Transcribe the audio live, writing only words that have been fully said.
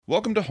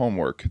Welcome to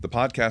Homework, the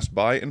podcast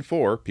by and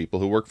for people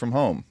who work from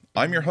home.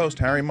 I'm your host,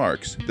 Harry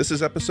Marks. This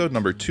is episode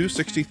number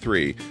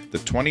 263, the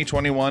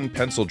 2021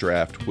 Pencil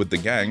Draft with the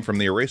gang from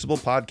the Erasable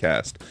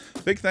podcast.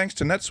 Big thanks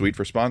to NetSuite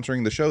for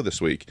sponsoring the show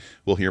this week.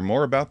 We'll hear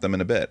more about them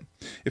in a bit.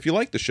 If you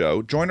like the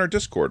show, join our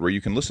Discord where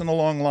you can listen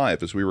along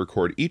live as we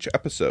record each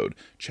episode,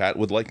 chat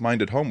with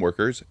like-minded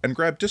homeworkers, and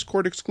grab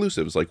Discord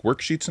exclusives like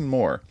worksheets and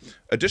more.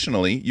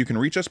 Additionally, you can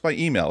reach us by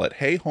email at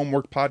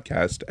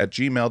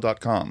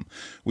heyhomeworkpodcast@gmail.com.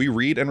 We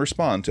read and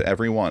respond to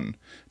every one.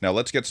 Now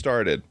let's get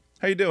started.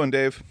 How you doing,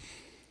 Dave?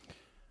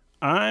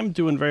 I'm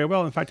doing very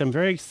well. In fact, I'm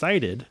very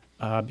excited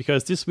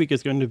because this week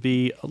is going to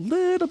be a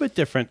little bit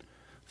different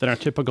than our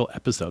typical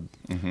episode.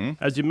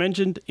 As you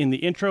mentioned in the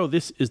intro,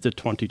 this is the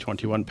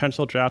 2021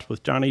 Pencil Draft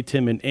with Johnny,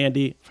 Tim, and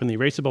Andy from the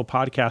Erasable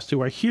podcast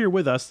who are here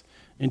with us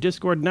in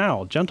Discord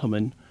now.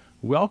 Gentlemen,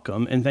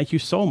 welcome, and thank you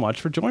so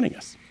much for joining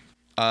us.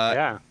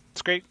 Yeah,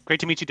 it's great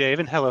to meet you, Dave,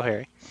 and hello,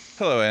 Harry.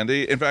 Hello,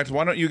 Andy. In fact,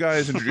 why don't you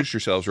guys introduce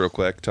yourselves real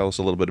quick? Tell us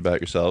a little bit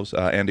about yourselves.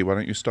 Andy, why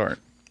don't you start?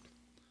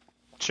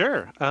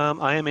 Sure.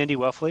 I am Andy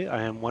Welfley.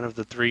 I am one of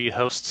the three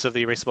hosts of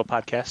the Erasable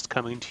podcast,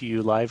 coming to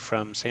you live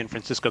from San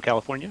Francisco,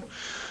 California.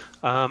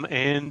 I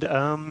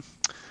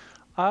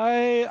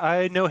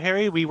know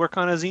Harry. We work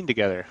on a zine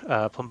together,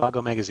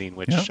 Plumbago Magazine,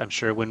 which I'm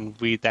sure when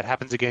that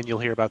happens again, you'll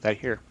hear about that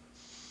here.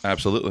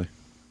 Absolutely.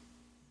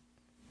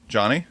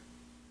 Johnny?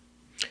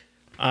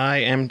 I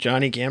am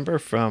Johnny Gamber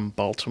from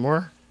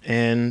Baltimore,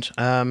 and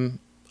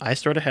I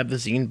sort of have the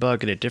zine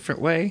bug in a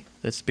different way.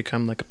 It's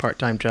become like a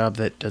part-time job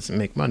that doesn't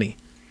make money.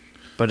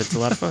 But it's a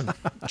lot of fun.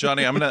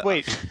 Johnny, I'm gonna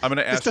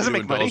ask you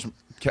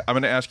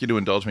to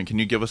indulge me. Can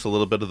you give us a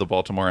little bit of the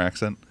Baltimore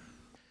accent?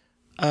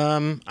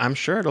 I'm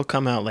sure it'll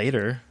come out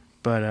later,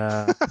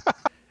 but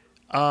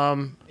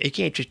you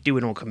can't just do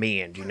it on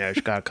command.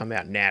 It's got to come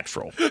out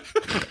natural.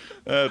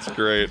 That's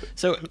great.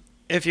 So,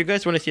 if you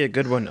guys want to see a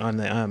good one on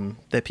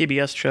the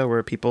PBS show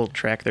where people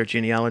track their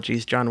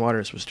genealogies, John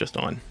Waters was just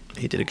on.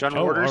 He did a good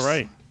job. Waters. All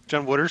right.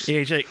 John Waters.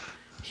 He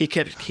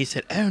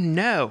said, "Oh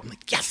no!" I'm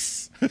like, "Yes."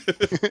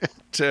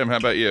 Tim, how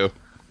about you?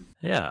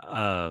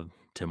 Yeah,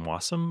 Tim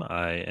Wassam.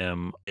 I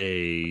am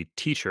a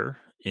teacher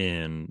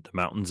in the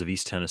mountains of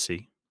East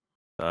Tennessee.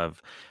 I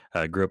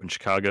grew up in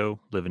Chicago,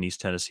 live in East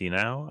Tennessee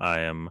now.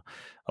 I am,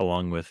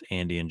 along with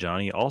Andy and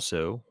Johnny,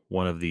 also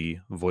one of the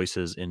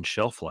voices in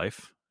Shelf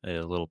Life,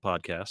 a little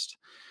podcast,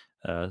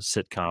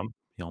 sitcom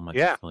y'all might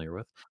be familiar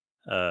with.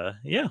 And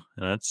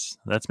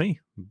that's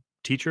me.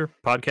 Teacher,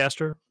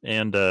 podcaster,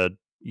 and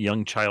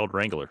young child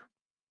wrangler.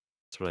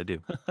 That's what I do.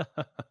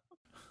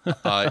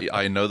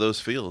 I know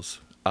those feels.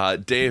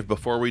 Dave,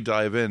 before we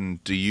dive in,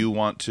 do you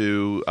want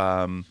to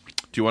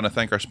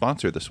thank our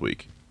sponsor this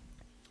week?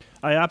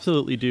 I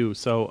absolutely do.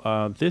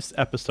 So this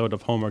episode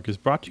of Homework is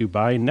brought to you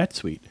by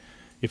NetSuite.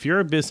 If you're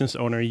a business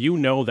owner, you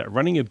know that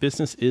running a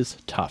business is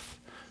tough,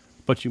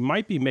 but you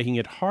might be making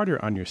it harder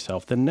on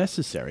yourself than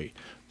necessary.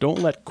 Don't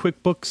let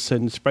QuickBooks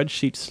and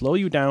spreadsheets slow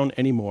you down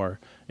anymore.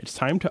 It's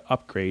time to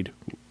upgrade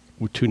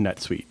to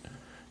NetSuite.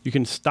 You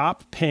can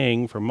stop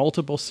paying for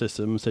multiple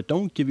systems that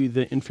don't give you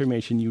the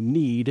information you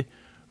need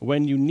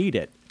when you need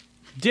it.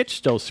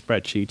 Ditch those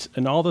spreadsheets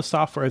and all the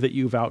software that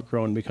you've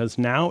outgrown, because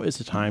now is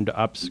the time to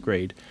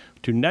upgrade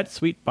to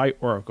NetSuite by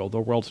Oracle, the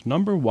world's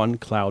 #1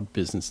 cloud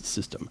business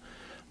system.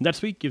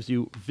 NetSuite gives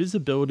you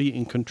visibility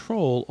and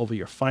control over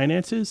your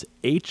finances,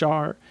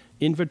 HR,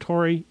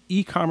 inventory,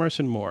 e-commerce,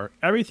 and more.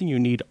 Everything you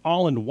need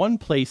all in one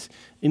place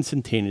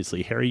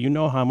instantaneously. Harry, you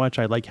know how much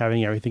I like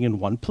having everything in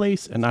one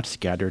place and not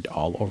scattered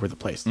all over the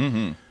place.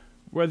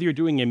 Whether you're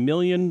doing $1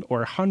 million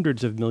or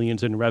hundreds of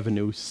millions in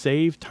revenue,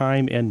 save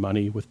time and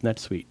money with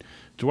NetSuite.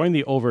 Join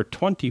the over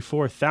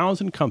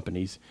 24,000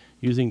 companies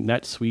using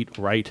NetSuite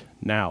right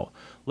now.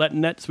 Let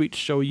NetSuite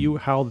show you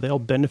how they'll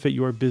benefit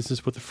your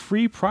business with a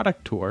free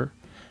product tour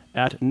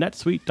at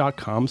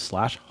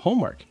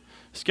netsuite.com/homework.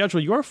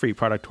 Schedule your free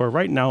product tour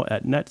right now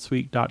at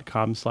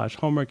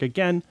netsuite.com/homework.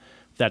 Again,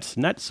 that's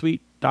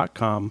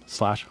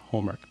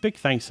netsuite.com/homework. Big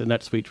thanks to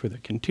NetSuite for the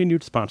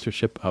continued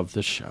sponsorship of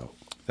the show.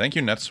 Thank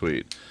you,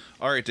 NetSuite.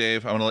 All right,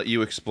 Dave, I'm going to let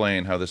you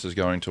explain how this is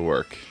going to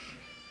work.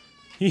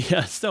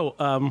 Yeah, so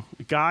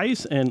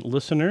guys and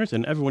listeners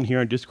and everyone here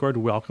on Discord,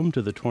 welcome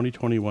to the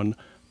 2021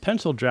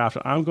 Pencil Draft.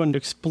 I'm going to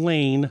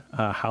explain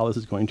how this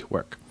is going to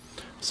work.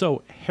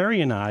 So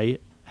Harry and I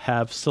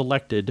have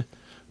selected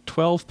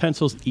 12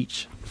 pencils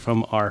each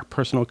from our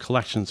personal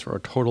collections for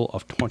a total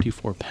of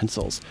 24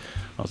 pencils.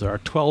 There are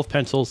 12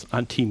 pencils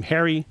on Team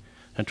Harry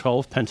and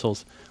 12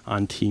 pencils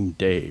on Team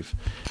Dave.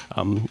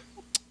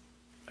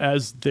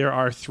 As there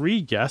are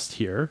 3 guests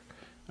here,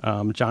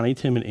 Johnny,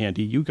 Tim, and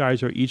Andy, you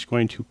guys are each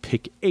going to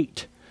pick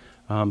 8,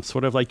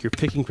 sort of like you're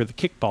picking for the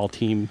kickball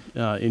team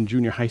in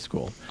junior high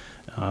school.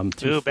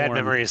 Bad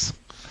memories.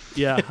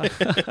 Yeah.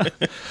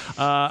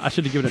 I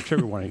should have given a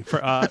trigger warning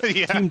for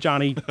Team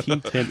Johnny,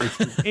 Team Tim, and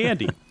Team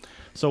Andy.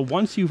 So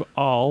once you've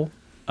all,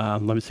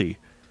 let me see.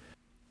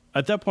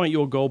 At that point,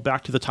 you'll go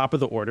back to the top of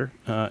the order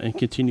and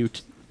continue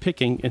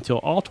picking until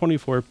all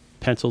 24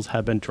 pencils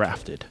have been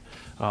drafted.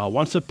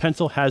 Once a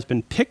pencil has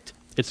been picked,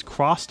 it's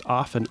crossed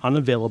off and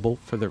unavailable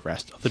for the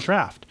rest of the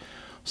draft.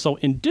 So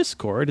in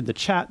Discord, in the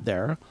chat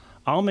there,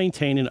 I'll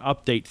maintain and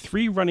update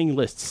 3 running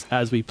lists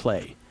as we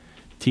play.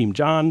 Team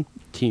John,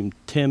 Team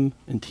Tim,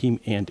 and Team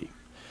Andy.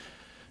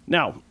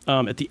 Now,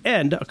 at the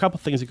end, a couple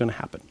things are going to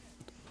happen.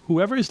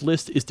 Whoever's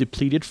list is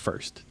depleted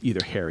first,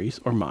 either Harry's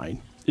or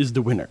mine, is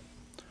the winner.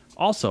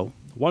 Also,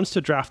 once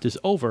the draft is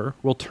over,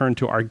 we'll turn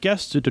to our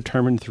guests to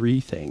determine 3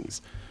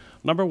 things.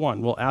 Number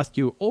 1, we'll ask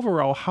you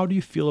overall, how do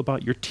you feel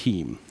about your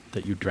team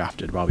that you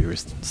drafted while we were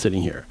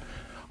sitting here?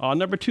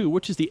 Number 2,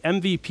 which is the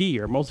MVP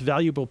or most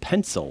valuable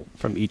pencil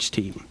from each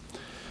team?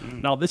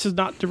 Now, this is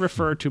not to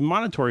refer to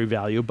monetary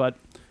value, but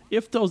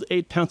if those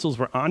 8 pencils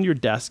were on your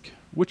desk,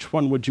 which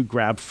one would you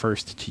grab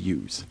first to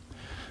use?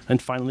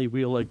 And finally,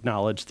 we'll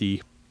acknowledge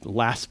the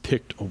last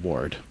picked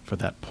award for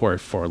that poor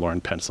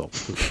forlorn pencil.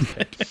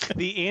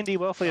 The Andy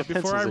Wellfley of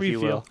Before pencils, I if you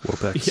will.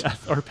 Wopex.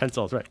 Yeah, or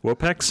pencils, right.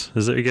 Wopex?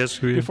 Is that you guys?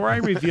 Before I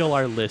reveal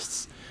our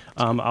lists,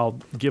 I'll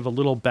give a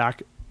little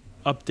back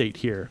update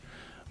here.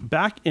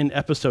 Back in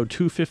episode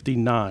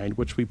 259,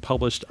 which we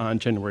published on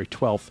January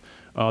 12th,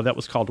 that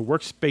was called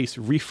Workspace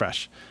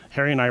Refresh.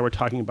 Harry and I were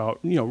talking about,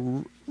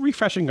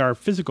 refreshing our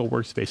physical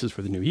workspaces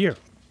for the new year.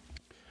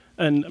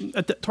 And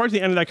towards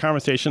the end of that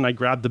conversation, I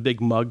grabbed the big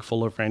mug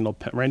full of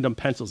random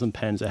pencils and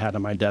pens I had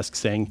on my desk,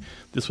 saying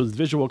this was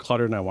visual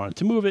clutter and I wanted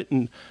to move it.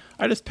 And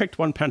I just picked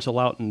one pencil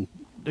out and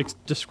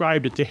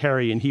described it to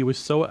Harry, and he was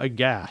so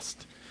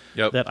aghast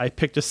that I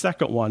picked a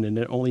second one, and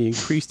it only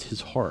increased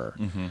his horror.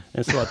 Mm-hmm.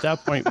 And so at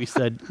that point, we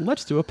said,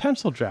 let's do a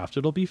pencil draft.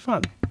 It'll be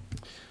fun.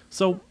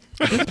 So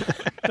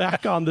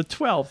back on the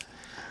 12th,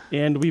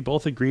 and we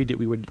both agreed that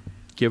we would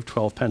give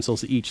 12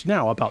 pencils each.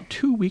 Now, about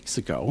 2 weeks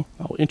ago,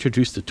 I'll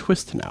introduce the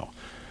twist now.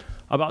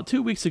 About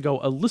 2 weeks ago,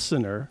 a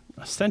listener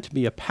sent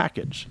me a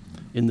package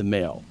in the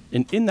mail.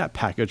 And in that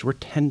package were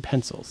 10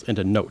 pencils and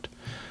a note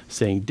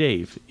saying,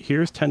 Dave,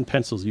 here's 10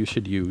 pencils you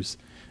should use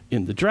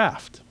in the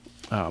draft.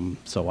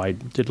 So I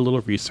did a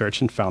little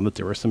research and found that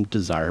there were some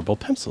desirable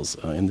pencils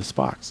in this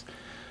box.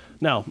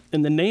 Now,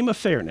 in the name of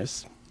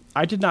fairness,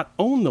 I did not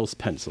own those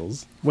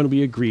pencils when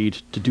we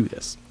agreed to do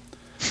this.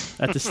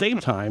 At the same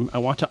time, I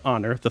want to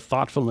honor the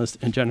thoughtfulness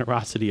and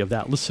generosity of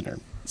that listener.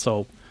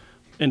 So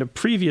in a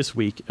previous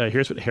week,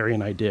 here's what Harry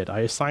and I did.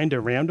 I assigned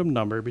a random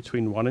number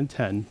between 1 and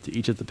 10 to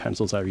each of the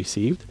pencils I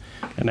received,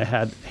 and I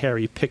had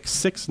Harry pick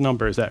 6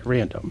 numbers at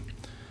random.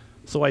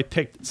 So I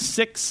picked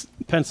 6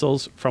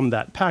 pencils from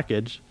that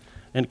package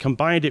and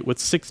combined it with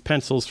 6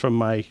 pencils from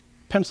my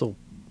pencil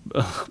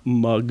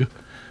mug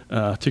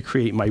to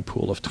create my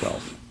pool of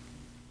 12.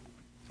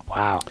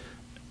 Wow.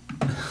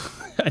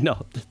 I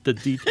know, the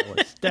detail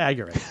is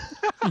staggering.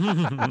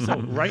 So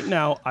right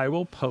now, I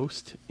will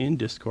post in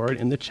Discord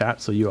in the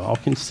chat so you all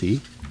can see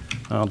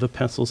the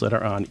pencils that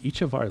are on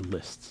each of our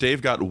lists.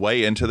 Dave got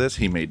way into this.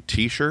 He made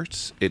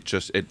T-shirts.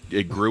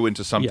 It grew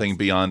into something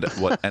beyond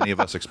what any of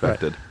us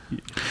expected.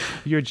 Right.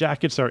 Your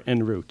jackets are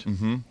en route.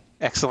 Mm-hmm.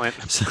 Excellent.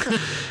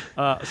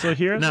 So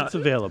here's what's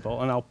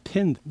available, and I'll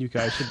pin. You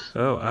guys should.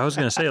 Oh, I was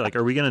going to say,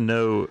 are we going to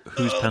know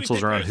whose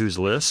pencils are on whose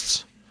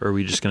lists? Or are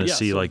we just going to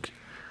see,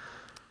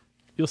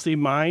 You'll see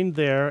mine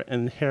there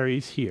and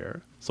Harry's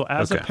here. So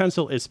as a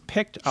pencil is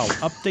picked, I'll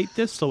update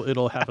this so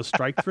it'll have a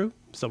strike through,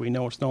 so we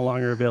know it's no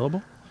longer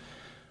available.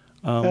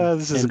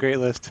 This is a great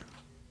list.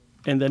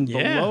 And then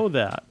below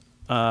that,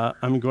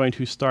 I'm going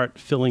to start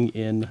filling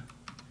in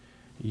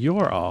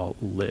your all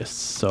lists.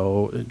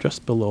 So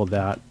just below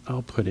that,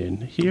 I'll put in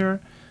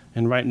here.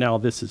 And right now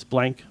this is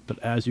blank, but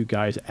as you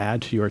guys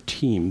add to your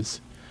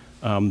teams,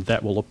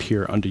 that will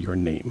appear under your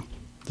name.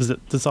 Does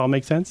this all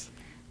make sense?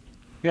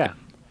 Yeah.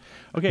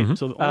 Okay,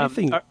 so the only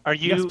thing... Are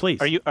you, yes,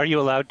 please. Are you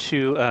allowed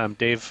to,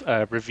 Dave,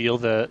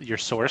 reveal your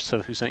source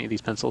of who sent you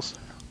these pencils?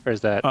 Or is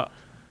that...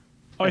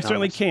 I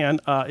certainly can.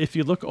 If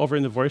you look over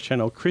in the voice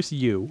channel, Chris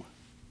Yu,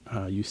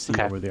 you see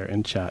over there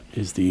in chat,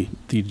 is the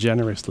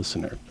generous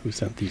listener who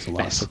sent these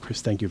along. Nice. So,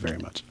 Chris, thank you very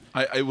much.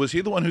 Was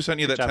he the one who sent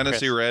you that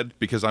Tennessee Chris. Red?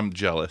 Because I'm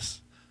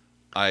jealous.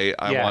 I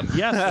want...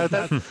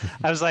 Yes.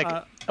 I was like,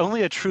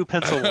 only a true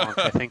pencil wonk,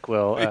 I think,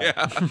 will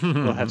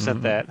have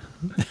sent that.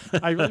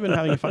 I've really been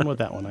having fun with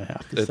that one, I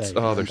have to say.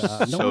 Oh, they're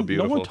so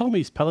beautiful. No one told me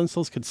these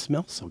pencils could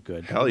smell so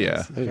good. Hell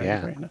yeah.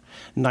 Very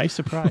nice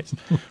surprise.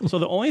 So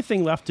the only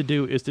thing left to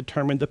do is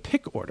determine the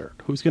pick order.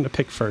 Who's going to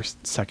pick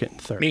first, second,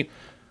 and third? Me.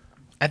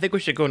 I think we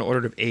should go in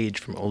order of age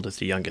from oldest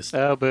to youngest.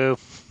 Oh, boo.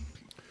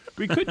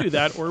 We could do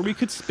that, or we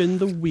could spin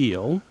the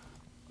wheel.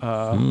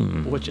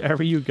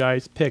 Whichever you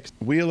guys pick.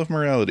 Wheel of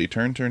morality.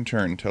 Turn, turn,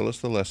 turn. Tell us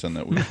the lesson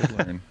that we should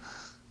learn.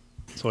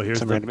 So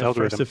here's the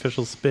first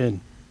official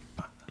spin.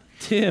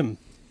 Tim,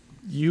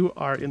 you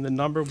are in the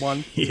number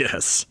 1.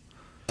 Yes.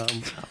 I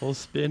will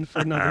spin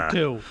for number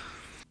 2.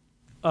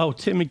 Oh,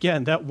 Tim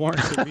again. That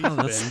warrants a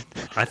respin.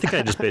 I think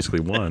I just basically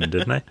won,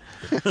 didn't I?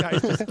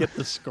 Guys, just get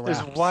the scraps.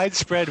 There's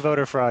widespread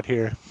voter fraud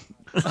here.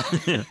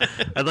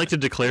 I'd like to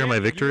declare my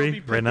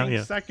victory right now.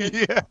 Yeah.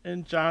 Second,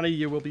 and Johnny,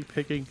 you will be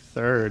picking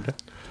third.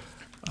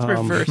 It's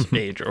reverse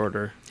age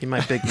order. See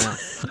my big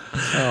mouth.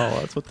 Oh,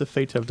 that's what the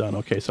fates have done.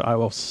 Okay, so I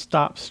will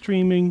stop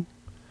streaming.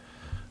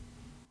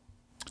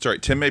 Sorry,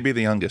 Tim may be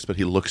the youngest, but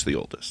he looks the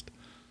oldest.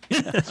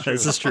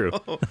 This is true.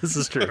 This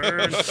is true.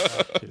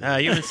 You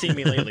haven't seen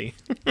me lately.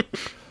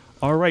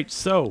 All right,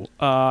 so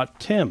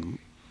Tim,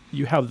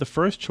 you have the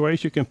first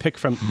choice. You can pick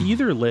from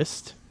either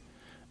list,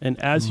 and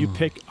as you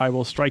pick, I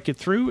will strike it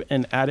through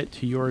and add it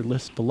to your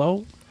list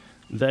below.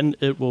 Then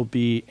it will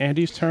be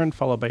Andy's turn,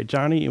 followed by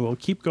Johnny, and we'll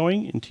keep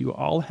going until you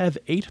all have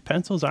 8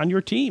 pencils on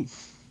your team.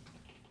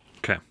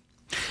 Okay.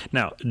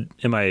 Now,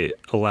 am I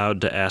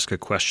allowed to ask a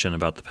question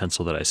about the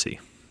pencil that I see?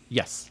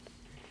 Yes.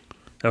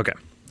 Okay.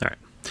 All right.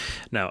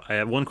 Now, I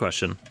have one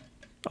question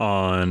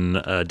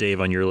on Dave,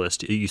 on your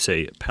list. You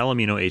say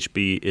Palomino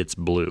HB, it's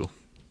blue.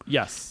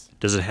 Yes.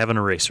 Does it have an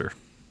eraser?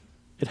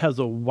 It has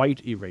a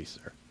white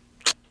eraser.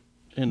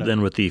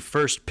 Then with the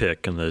first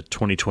pick in the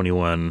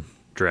 2021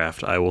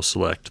 draft, I will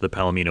select the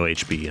Palomino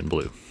HB in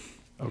blue.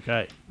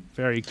 Okay.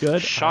 Very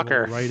good.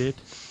 Shocker. I will write it.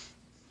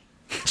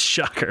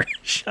 Shocker.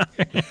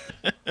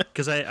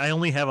 Because I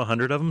only have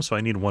 100 of them, so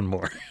I need one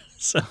more.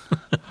 So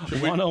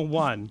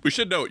 101. We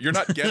should note, you're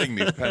not getting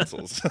these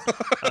pencils.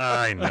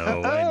 I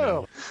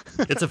know.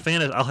 It's a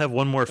fantasy. I'll have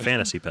one more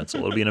fantasy pencil.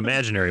 It'll be an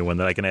imaginary one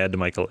that I can add to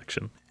my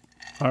collection.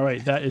 All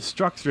right, that is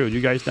struck through.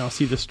 You guys now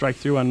see the strike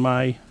through on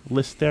my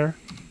list there?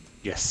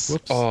 Yes.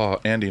 Whoops. Oh,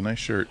 Andy, nice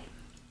shirt.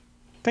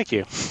 Thank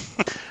you.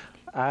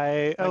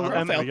 My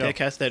profile there we go. pic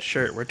has that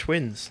shirt. We're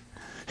twins.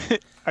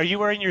 Are you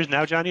wearing yours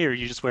now, Johnny, or are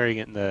you just wearing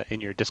it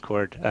in your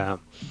Discord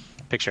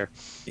picture?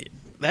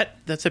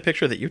 That's a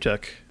picture that you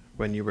took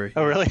when you were.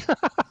 Oh, really?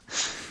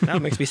 Now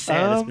it makes me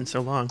sad. It's been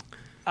so long.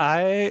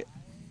 I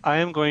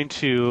am going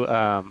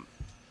to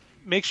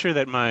make sure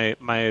that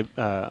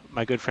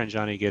my good friend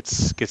Johnny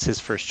gets his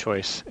first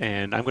choice,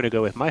 and I'm going to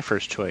go with my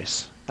first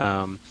choice,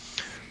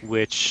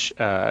 which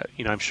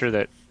I'm sure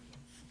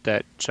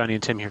that Johnny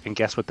and Tim here can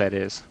guess what that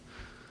is.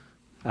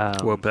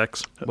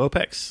 Wopex.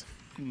 Wopex.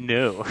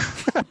 No,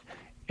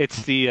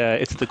 it's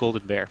the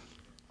golden bear.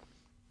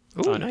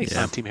 Oh, nice.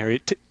 On Team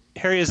Harry.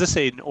 Harry, is this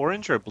an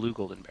orange or a blue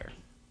golden bear?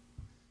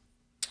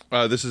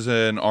 This is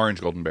an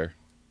orange golden bear.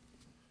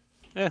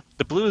 Yeah,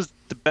 the blue is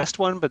the best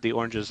one, but the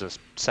orange is the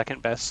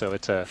second best. So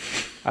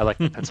I like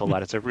the pencil a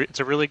lot. It's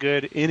a really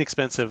good,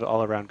 inexpensive,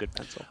 all around good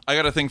pencil. I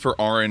got a thing for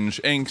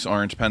orange inks,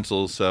 orange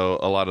pencils. So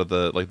a lot of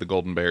the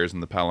golden bears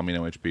and the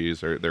Palomino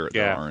HBs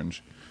they're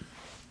orange.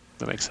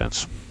 That makes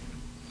sense.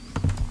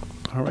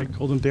 All right,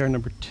 golden bear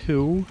number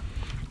 2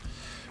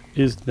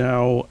 is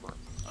now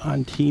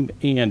on Team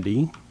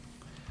Andy.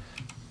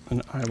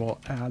 And I will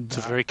add It's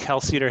a very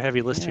Calciter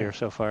heavy list here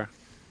so far.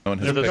 No one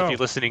has For those picked. of you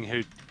listening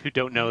who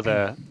don't know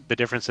the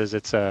differences,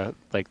 it's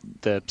like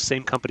the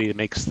same company that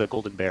makes the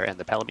Golden Bear and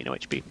the Palomino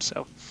HB.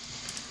 So,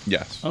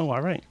 Yes. Oh,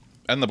 all right.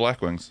 And the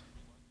Blackwings.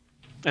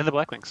 and the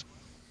Blackwings.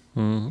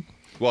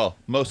 Well,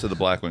 most of the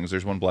Blackwings.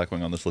 There's one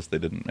Blackwing on this list they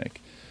didn't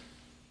make.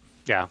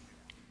 Yeah.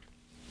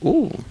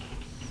 Ooh.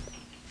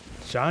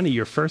 Johnny,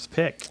 your first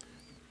pick.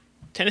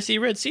 Tennessee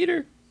Red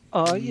Cedar.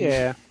 Oh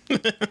yeah.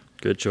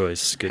 Good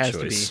choice. Good Has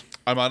to choice.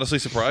 I'm honestly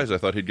surprised. I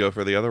thought he'd go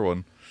for the other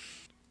one.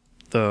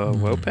 The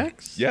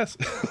Wopex? Yes.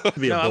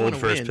 Be No, a I bold wanna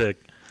first win.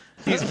 pick.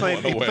 He's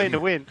playing to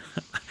win.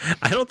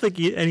 I don't think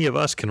any of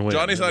us can win.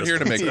 Johnny's in not this here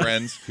to one. make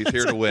friends. He's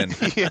here to win.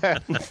 Yeah.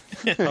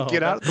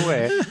 Get out of the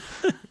way.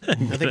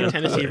 I think a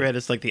Tennessee Red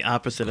is like the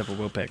opposite of a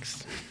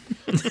Wopex.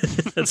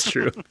 That's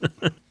true.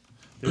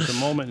 There's a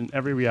moment in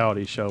every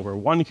reality show where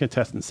one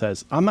contestant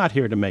says, I'm not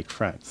here to make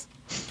friends.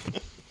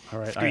 All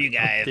right. Screw you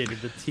guys.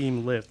 Updated the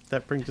team list.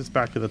 That brings us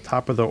back to the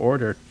top of the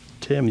order.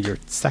 Tim, your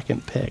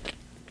second pick.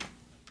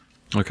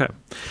 Okay.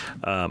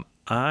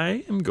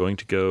 I am going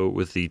to go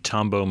with the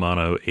Tombow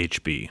Mono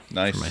HB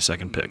Nice. for my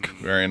second pick.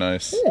 Very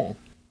nice.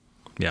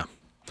 Yeah.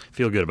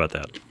 Feel good about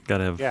that.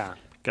 Gotta have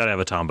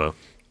a Tombow.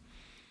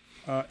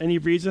 Any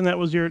reason that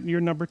was your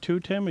number 2,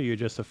 Tim, or you're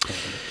just a fan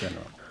in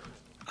general?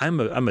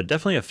 I'm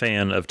definitely a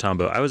fan of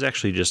Tombow. I was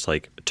actually just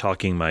like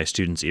talking my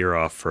students' ear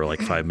off for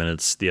like 5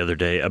 minutes the other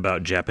day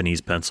about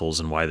Japanese pencils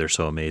and why they're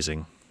so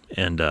amazing.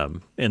 And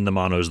the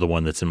Mono is the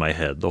one that's in my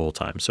head the whole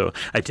time. So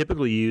I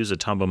typically use a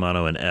Tombow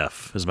Mono in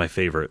F as my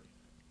favorite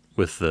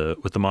with the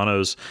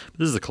Monos. But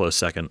this is a close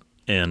second.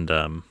 And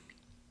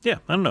yeah,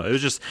 I don't know. It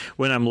was just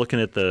when I'm looking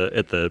at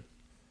the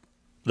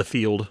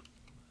field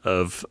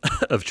of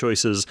of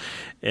choices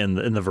and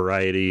the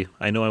variety.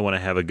 I know I want to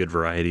have a good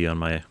variety on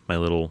my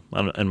little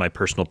and my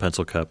personal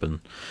pencil cup, and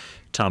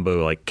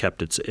Tombow like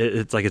kept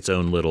it's like its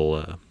own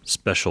little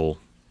special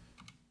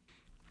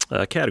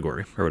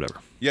category or whatever.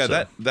 Yeah,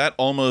 So, that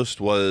almost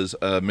was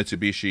a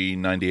Mitsubishi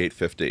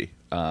 9850.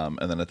 And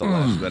then at the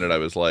last minute, I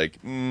was like,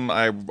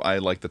 I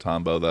like the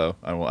Tombow though.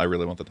 I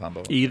really want the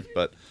Tombow.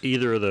 But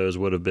either of those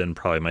would have been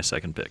probably my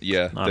second pick.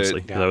 Yeah,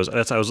 honestly,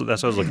 that's what I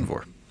was looking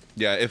for.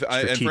 yeah, and for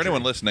Strategic.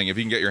 anyone listening, if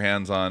you can get your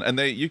hands on, and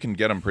you can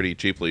get them pretty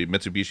cheaply,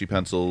 Mitsubishi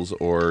pencils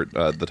or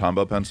the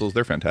Tombow pencils,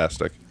 they're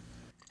fantastic.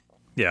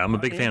 Yeah, I'm a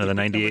big fan of the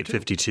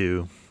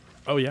 9852.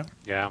 Oh, yeah.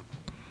 Yeah.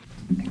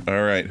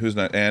 All right, who's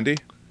not Andy?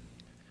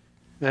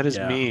 That is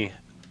Yeah. me.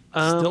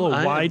 Still a I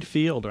am- wide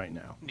field right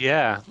now.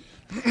 Yeah.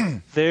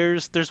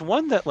 There's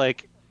one that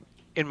like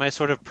in my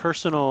sort of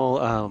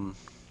personal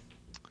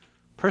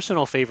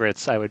personal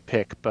favorites I would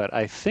pick, but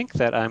I think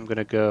that I'm going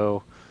to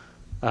go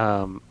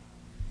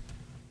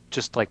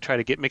just like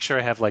try to make sure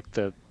I have like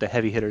the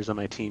heavy hitters on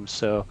my team.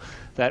 So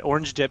that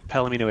Orange Dip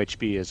Palomino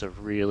HB is a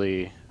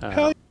really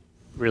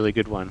really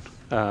good one.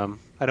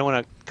 I don't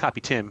want to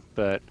copy Tim,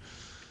 but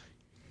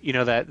you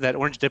know that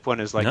Orange Dip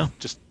one is like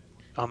just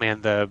oh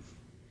man,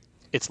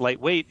 it's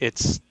lightweight,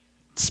 it's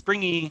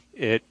springy,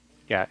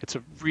 it's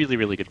a really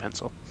really good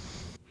pencil.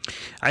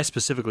 I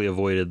specifically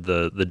avoided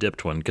the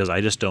dipped one because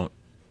I just don't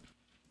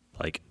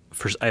like.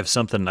 I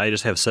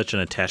just have such an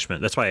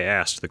attachment. That's why I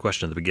asked the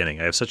question at the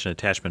beginning. I have such an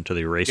attachment to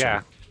the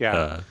eraser.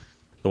 Yeah.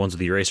 The ones with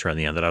the eraser on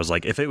the end that I was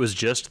like, if it was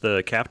just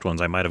the capped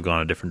ones, I might have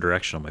gone a different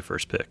direction on my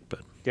first pick.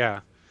 But yeah,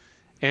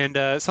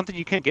 and something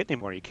you can't get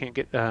anymore. You can't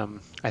get.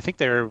 I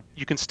think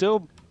you can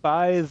still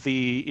buy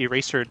the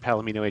erasered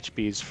Palomino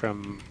HBs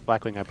from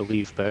Blackwing, I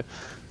believe, but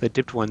the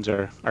dipped ones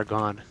are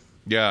gone.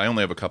 Yeah, I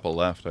only have a couple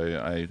left.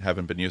 I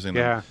haven't been using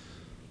them. Yeah.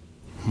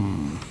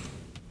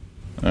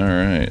 All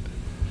right.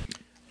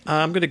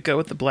 I'm going to go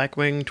with the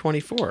Blackwing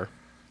 24.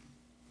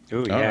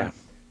 Oh, yeah. Right.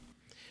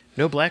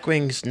 No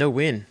Blackwings, no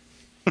win.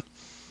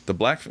 The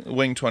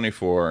Blackwing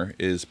 24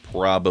 is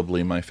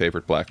probably my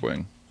favorite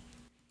Blackwing.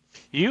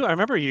 I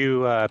remember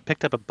you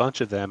picked up a bunch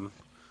of them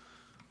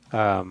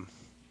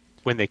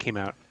when they came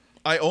out.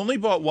 I only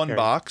bought one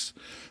box,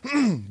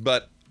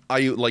 but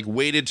I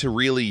waited to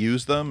really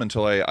use them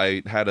until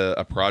I had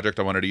a project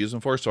I wanted to use them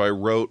for. So I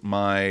wrote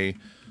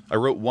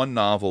one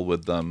novel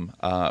with them,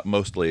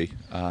 mostly.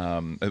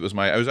 It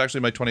was actually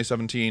my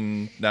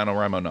 2017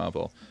 NaNoWriMo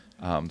novel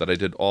that I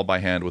did all by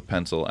hand with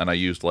pencil, and I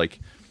used about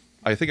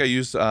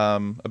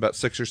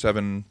 6 or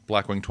 7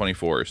 Blackwing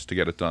 24s to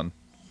get it done.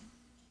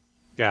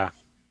 Yeah.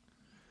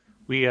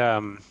 We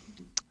I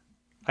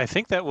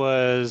think that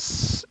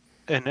was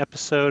an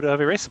episode of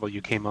Erasable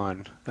you came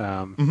on,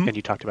 and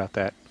you talked about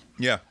that.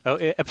 Yeah. Oh,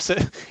 it's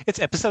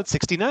episode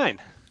 69.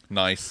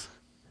 Nice.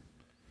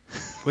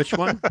 Which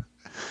one?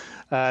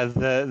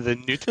 The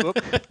Newt book.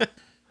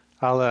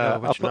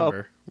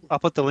 I'll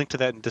put the link to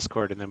that in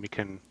Discord, and then you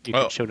can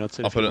show notes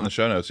it. I'll put it in the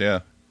show notes.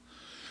 Yeah.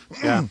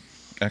 Yeah.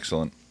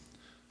 Excellent.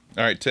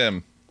 All right,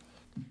 Tim.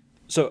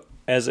 So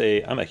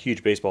I'm a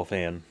huge baseball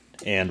fan,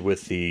 and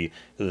with the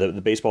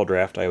baseball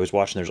draft, I always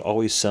watch, and there's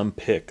always some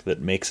pick that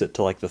makes it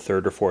to like the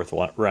third or fourth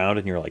round,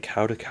 and you're like,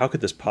 how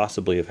could this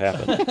possibly have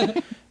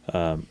happened?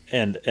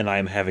 And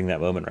I'm having that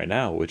moment right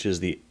now, which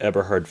is the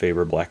Eberhard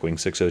Faber Blackwing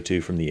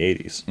 602 from the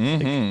 80s.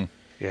 Mm-hmm. Like,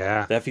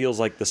 Yeah. that feels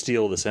like the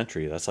steal of the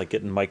century. That's like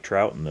getting Mike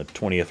Trout in the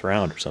 20th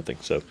round or something.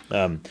 So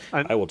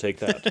I will take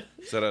that.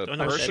 Is that a On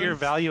person? sheer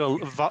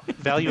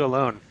value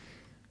alone.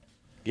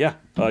 Yeah,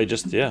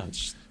 just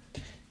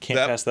can't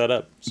pass that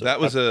up. So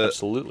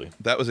absolutely.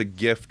 That was a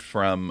gift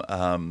from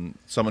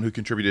someone who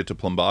contributed to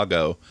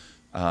Plumbago,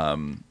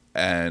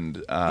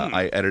 and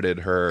I edited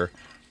her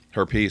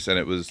piece, and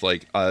it was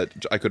like I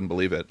couldn't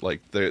believe it.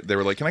 Like they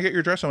were like, "Can I get your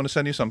address? I want to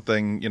send you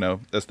something,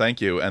 as thank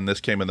you." And this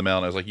came in the mail,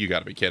 and I was like, "You got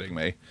to be kidding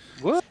me!"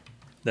 What?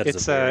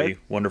 That's a very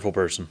wonderful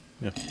person.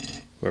 Yeah,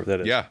 whoever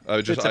that is. Yeah,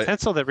 It's a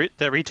pencil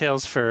that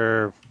retails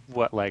for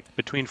what, like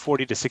between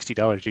 $40 to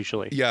 $60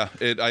 usually. Yeah,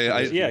 It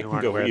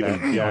can go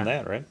even beyond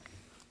that, right?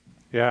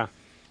 Yeah.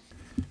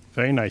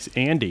 Very nice.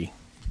 Andy,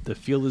 the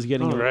field is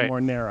getting a little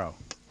more narrow.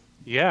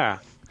 Yeah.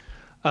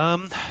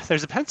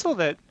 There's a pencil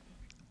that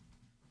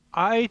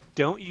I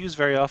don't use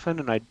very often,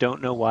 and I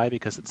don't know why,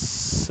 because it's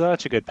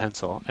such a good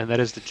pencil, and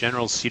that is the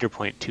General Cedar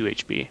Point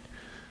 2HB.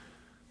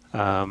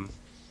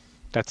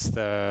 That's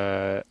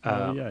the...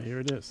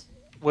 here it is.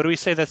 What do we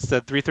say? That's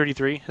the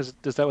 333? Is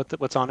that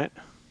what's on it?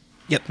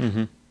 Yep.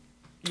 Mm-hmm.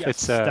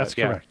 Yes, that's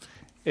correct.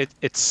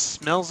 It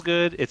smells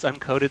good. It's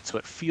uncoated, so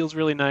it feels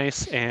really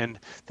nice. And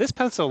this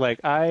pencil, like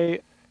I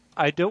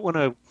don't want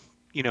to,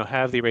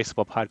 have the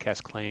Erasable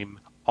podcast claim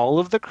all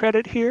of the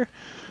credit here,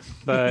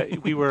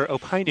 but we were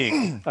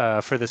opining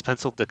for this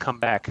pencil to come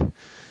back,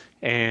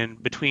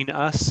 and between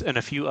us and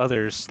a few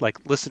others, like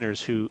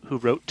listeners who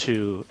wrote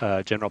to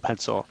General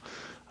Pencil,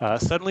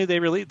 suddenly they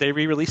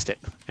re-released it,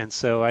 and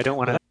so I don't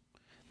want to.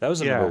 That was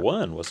the number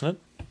one, wasn't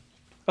it?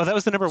 Oh, that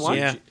was the number one.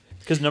 Yeah.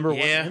 Because number one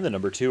and the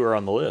number two are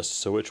on the list.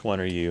 So which one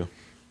are you?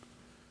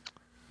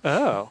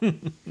 Oh,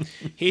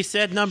 He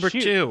said number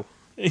Shoot. 2.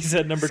 He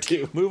said number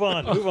two. Move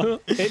on.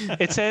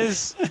 it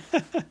says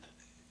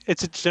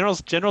it's a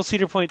General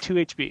Cedar Point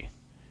 2HB.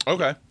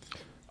 Okay.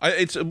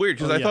 It's weird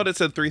because I thought it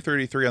said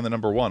 333 on the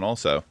number one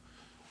also.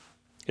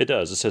 It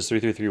does. It says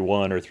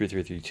 3331 or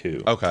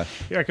 3332. Okay.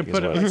 Here, I can Is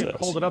what it says.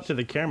 hold it up to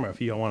the camera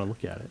if you don't want to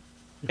look at it.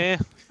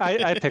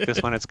 I picked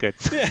this one. It's good.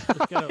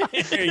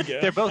 There you go.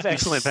 They're both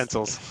excellent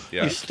pencils.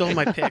 Yeah. You stole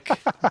my pick.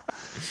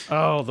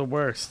 Oh, the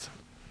worst.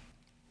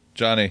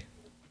 Johnny.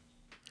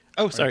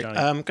 Oh, sorry. Johnny.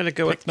 I'm going to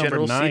go with Pick number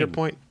General 9. Cedar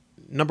Point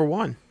number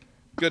 1.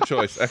 Good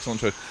choice. Excellent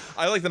choice.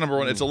 I like the number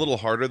one. It's a little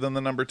harder than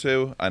the number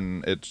two,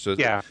 and it's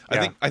just. Yeah,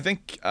 I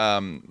think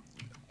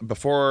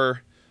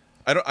before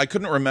I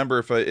couldn't remember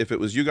if it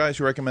was you guys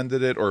who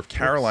recommended it or if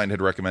Caroline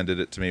had recommended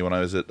it to me when I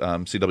was at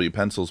CW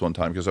Pencils one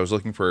time, because I was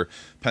looking for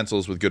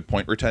pencils with good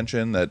point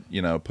retention that,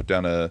 put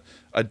down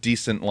a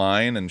decent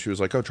line, and she was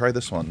like, oh, try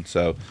this one.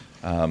 So,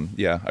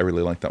 yeah, I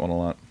really like that one a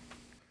lot.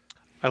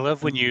 I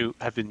love when you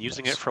have been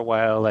using it for a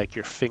while, like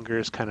your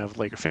fingers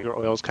your finger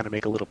oils kind of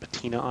make a little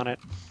patina on it.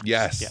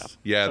 Yes.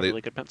 Yeah. It's a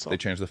really good pencil. They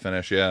changed the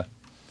finish, yeah.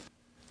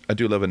 I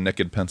do love a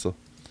naked pencil.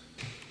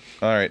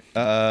 All right.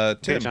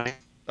 Tim. Hey, Johnny.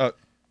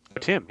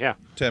 Tim, yeah.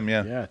 Tim,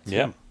 yeah. Yeah.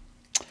 Yeah.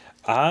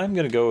 I'm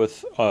going to go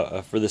with,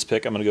 for this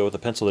pick, I'm going to go with a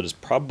pencil that is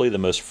probably the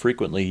most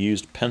frequently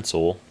used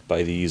pencil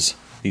by these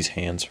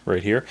hands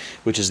right here,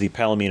 which is the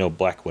Palomino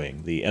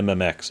Blackwing, the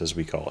MMX as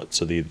we call it.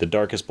 So the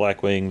darkest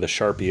Blackwing, the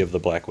Sharpie of the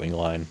Blackwing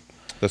line.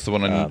 That's the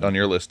one on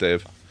your list,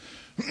 Dave.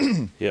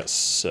 Yes,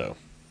 so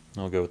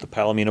I'll go with the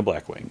Palomino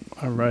Blackwing.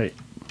 All right.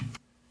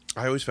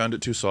 I always found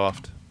it too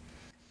soft.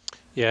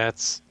 Yeah,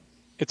 it's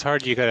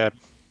hard. You gotta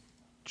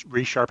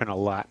resharpen a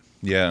lot.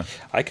 Yeah.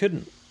 I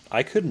couldn't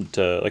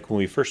like when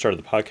we first started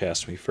the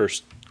podcast, we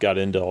first got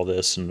into all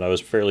this, and I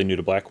was fairly new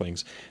to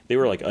Blackwings. They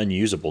were like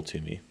unusable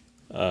to me.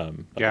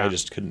 I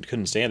just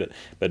couldn't stand it.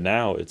 But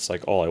now it's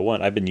like all I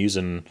want. I've been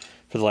using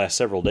for the last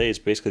several days,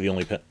 basically the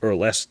only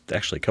last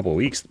actually a couple of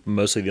weeks,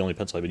 mostly the only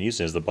pencil I've been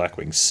using is the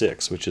Blackwing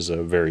 6, which is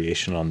a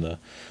variation on the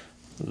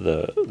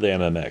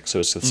MMX. So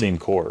it's the same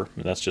core,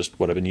 and that's just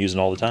what I've been using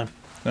all the time.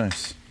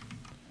 Nice.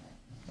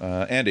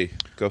 Andy,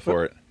 go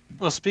for it.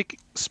 Well,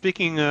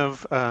 speaking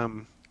of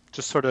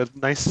just sort of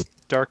nice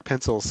dark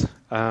pencils,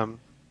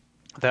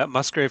 that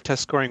Musgrave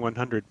Test Scoring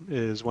 100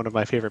 is one of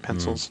my favorite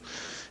pencils.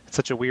 It's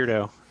such a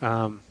weirdo.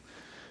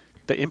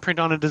 The imprint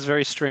on it is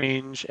very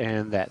strange,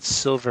 and that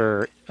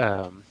silver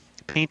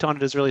paint on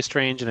it is really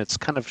strange, and it's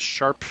kind of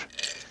sharp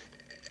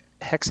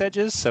hex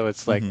edges, so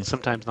it's like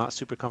sometimes not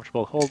super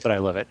comfortable to hold, but I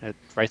love it. It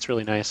writes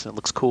really nice, and it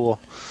looks cool.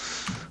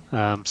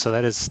 So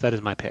that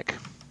is my pick.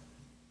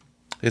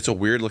 It's a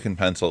weird looking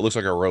pencil. It looks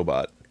like a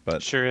robot,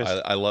 but sure is.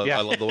 I love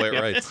the way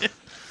it writes.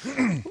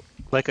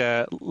 Like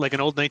an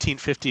old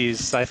 1950s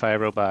sci-fi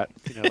robot,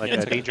 like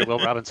a Danger Will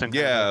Robinson.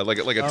 Yeah, like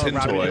a tin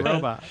toy.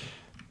 Robot.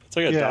 It's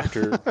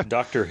like a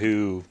Doctor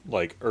Who,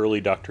 like early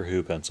Doctor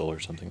Who pencil or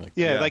something like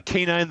that. Yeah, like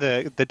K9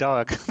 the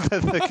dog,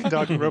 the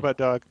dog robot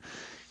dog.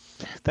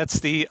 That's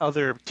the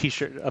other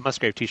T-shirt, a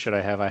Musgrave T-shirt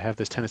I have. I have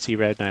this Tennessee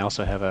Red, and I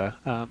also have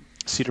a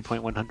Cedar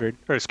Point 100,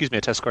 or excuse me,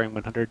 a Test Scoring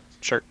 100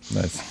 shirt.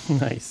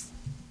 Nice.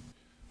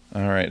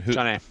 All right,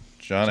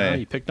 John A.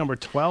 You picked number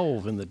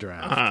 12 in the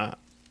draft.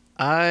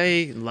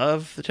 I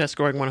love the Test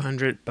Scoring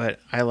 100, but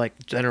I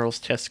like General's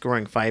Test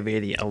Scoring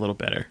 580 a little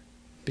better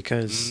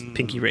because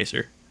Pinky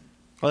Racer.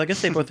 Well, I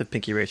guess they both have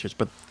Pinky Racers,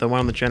 but the one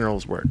on the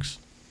Generals works.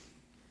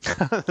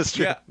 That's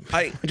true. Yeah,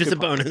 Just a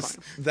bonus.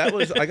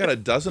 I got a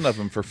dozen of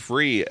them for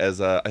free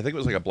as I think it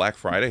was like a Black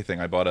Friday thing.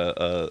 I bought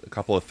a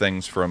couple of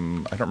things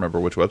from, I don't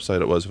remember which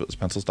website it was, if it was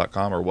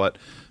pencils.com or what,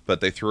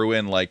 but they threw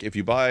in like, if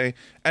you buy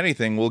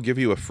anything, we'll give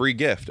you a free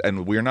gift,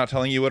 and we're not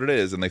telling you what it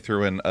is, and they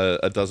threw in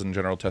a dozen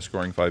General Test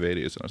Scoring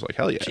 580s, and I was like,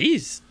 hell yeah.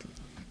 Jeez,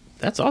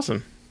 that's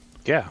awesome.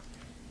 Yeah.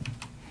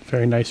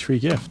 Very nice free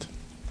gift.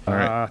 All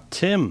right.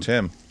 Tim.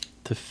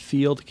 The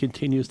field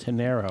continues to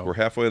narrow. We're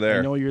halfway there.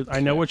 I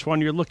know which one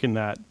you're looking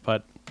at,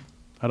 but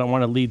I don't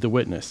want to lead the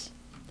witness.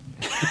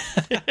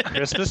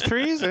 Christmas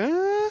trees?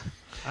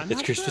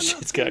 It's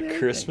Christmas. It's got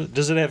Christmas.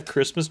 Does it have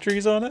Christmas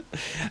trees on it?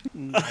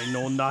 I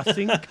know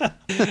nothing.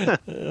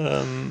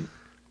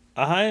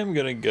 I am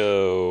gonna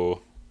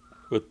go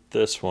with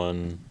this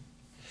one,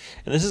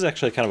 and this is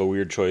actually kind of a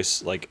weird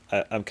choice. Like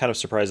I'm kind of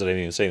surprised that I'm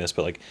even saying this,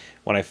 but like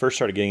when I first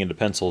started getting into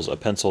pencils, a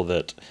pencil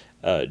that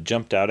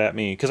jumped out at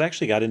me, because I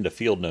actually got into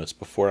field notes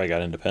before I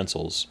got into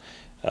pencils,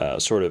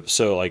 sort of.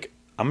 So like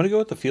I'm gonna go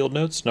with the field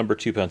notes number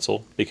 2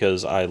 pencil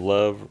because I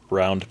love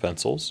round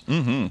pencils.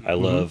 I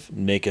love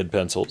naked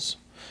pencils,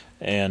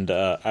 and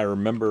I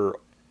remember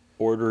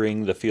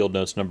ordering the field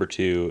notes number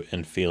 2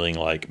 and feeling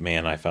like,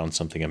 man, I found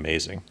something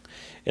amazing,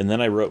 and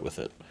then I wrote with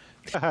it.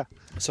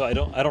 So I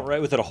don't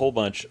write with it a whole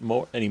bunch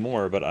more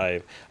anymore, but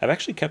I've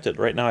actually kept it.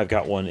 Right now I've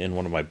got one in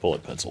one of my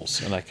bullet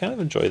pencils, and I kind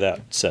of enjoy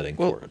that setting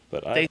for it.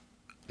 But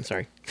I'm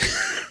sorry.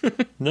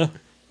 No.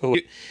 Oh,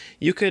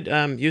 You could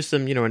use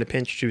them, in a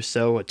pinch to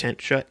sew a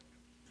tent shut.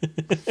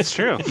 It's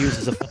true.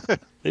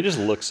 they just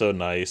look so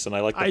nice, and I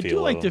like the I feel do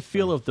of like them. the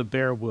feel of the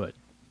bare wood.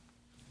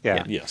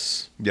 Yeah.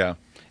 Yes. Yeah.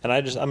 And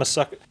I'm a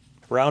sucker.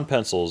 Round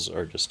pencils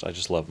are I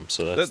just love them.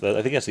 So I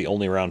think that's the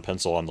only round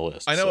pencil on the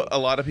list. I know so a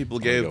lot of people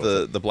gave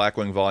the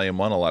Blackwing Volume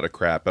 1 a lot of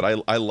crap,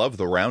 but I love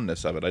the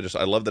roundness of it.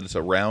 I love that it's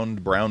a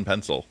round brown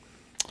pencil.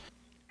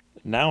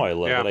 Now I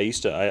love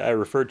it. I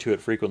referred to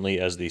it frequently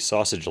as the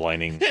sausage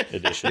lining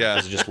edition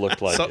because it just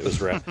looked like it was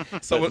round.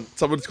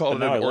 Someone's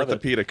called it an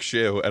orthopedic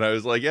shoe, and I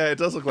was like, yeah, it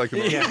does look like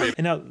an orthopedic.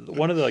 And now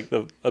one of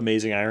the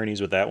amazing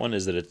ironies with that one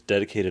is that it's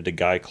dedicated to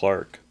Guy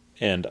Clark.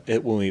 And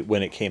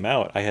when it came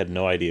out, I had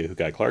no idea who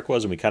Guy Clark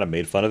was, and we kind of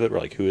made fun of it. We're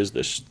like, who is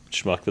this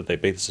schmuck that they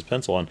based this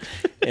pencil on?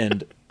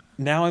 And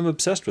now I'm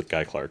obsessed with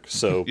Guy Clark.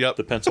 So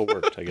the pencil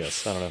worked, I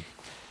guess. I don't know.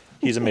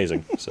 He's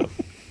amazing. So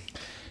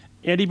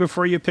Andy,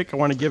 before you pick, I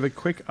want to give a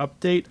quick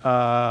update.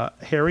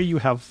 Harry, you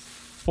have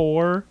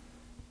 4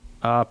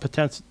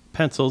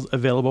 pencils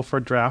available for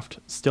draft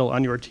still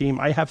on your team.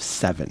 I have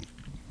 7.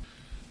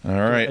 All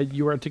right.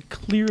 You are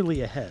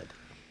clearly ahead.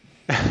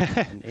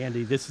 And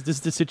Andy, this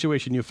is the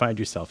situation you find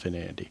yourself in,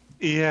 Andy.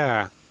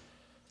 Yeah.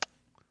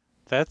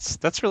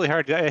 That's really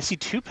hard. I see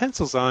 2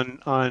 pencils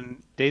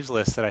on Dave's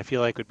list that I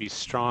feel like would be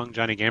strong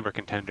Johnny Gamber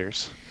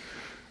contenders.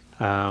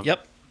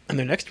 Yep, and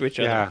they're next to each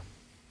other.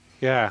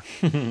 Yeah.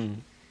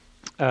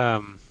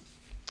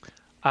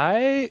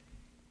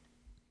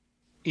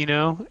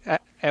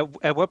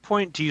 At what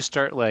point do you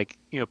start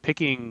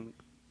picking,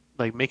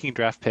 making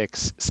draft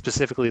picks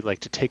specifically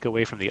to take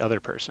away from the other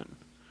person?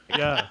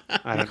 Yeah,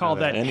 I we don't call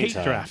know that hate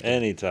draft.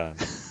 Anytime.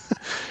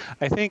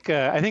 I think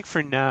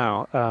for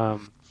now,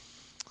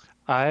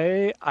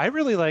 I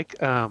really like.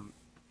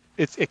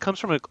 It comes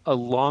from a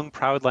long,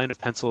 proud line of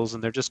pencils,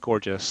 and they're just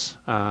gorgeous.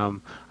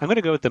 I'm going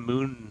to go with the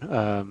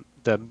Moon,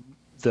 the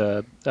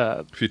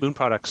Moon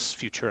Products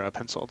Futura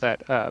pencil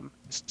that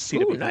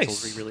CW nice.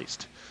 Pencils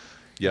re-released.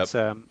 Yep.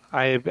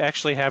 I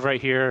actually have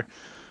right here.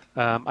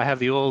 I have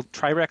the old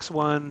Trirex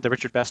one, the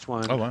Richard Best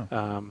one. Oh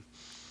wow.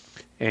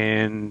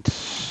 And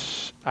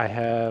I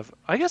have.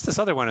 I guess this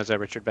other one is a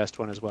Richard Best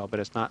one as well,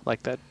 but it's not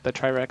like the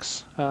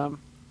Trirex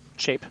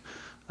shape.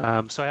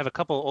 So I have a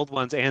couple old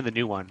ones and the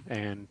new one,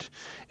 and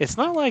it's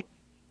not like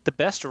the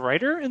best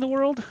writer in the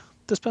world,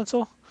 this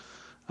pencil,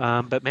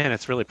 but man,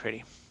 it's really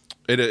pretty.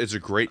 It's a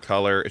great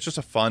color. It's just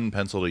a fun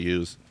pencil to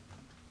use.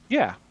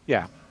 Yeah.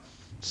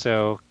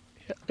 So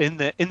in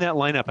that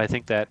lineup, I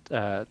think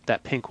that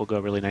pink will go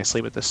really nicely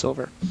with the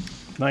silver.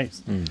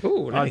 Nice.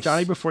 Ooh, nice.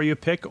 Johnny, before you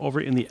pick,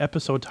 over in the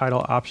episode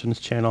title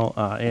options channel,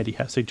 Andy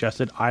has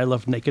suggested I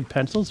Love Naked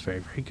Pencils. Very,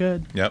 very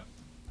good. Yep.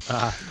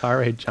 All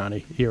right,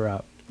 Johnny, you're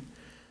up.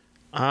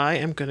 I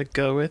am going to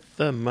go with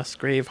the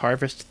Musgrave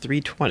Harvest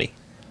 320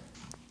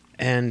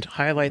 and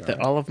highlight that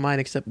all of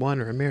mine except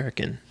one are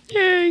American.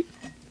 Yay!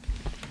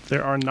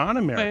 There are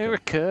non-American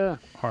America.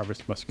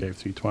 Harvest Musgrave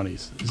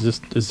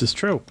 320s. Is this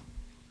true?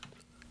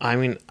 I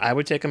mean, I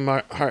would take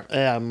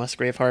a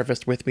Musgrave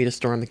Harvest with me to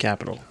storm the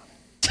Capitol.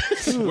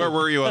 Where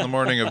were you on the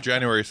morning of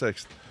January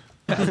 6th?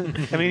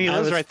 I mean, he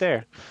lives right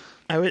there.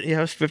 I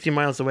was 50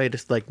 miles away,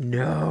 just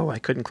no, I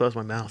couldn't close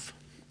my mouth.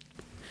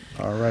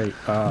 All right.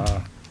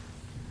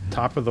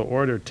 Top of the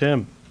order,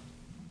 Tim.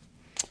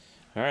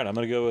 All right, I'm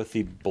going to go with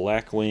the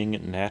Blackwing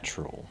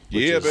Natural.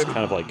 Which Yeah, is baby.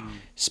 kind of like,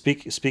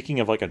 speaking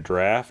of like a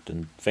draft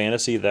and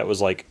fantasy, that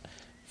was like,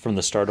 from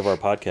the start of our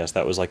podcast,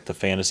 that was like the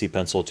fantasy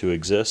pencil to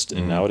exist,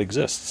 and now it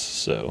exists.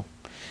 So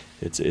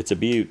it's a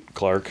beaut,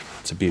 Clark.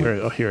 It's a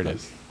beaut. Here it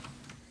is.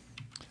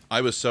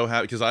 I was so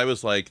happy because I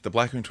was like, the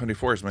Blackwing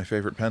 24 is my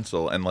favorite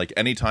pencil, and like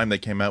anytime they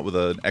came out with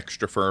an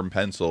extra firm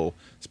pencil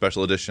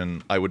special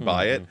edition, I would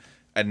buy it.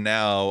 And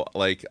now,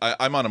 like,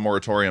 I'm on a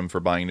moratorium for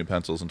buying new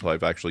pencils until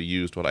I've actually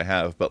used what I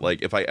have. But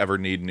like, if I ever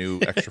need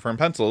new extra firm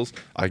pencils,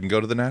 I can go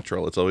to the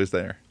Natural. It's always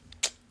there.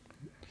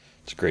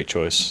 It's a great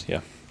choice. Yeah,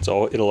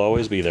 it'll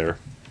always be there.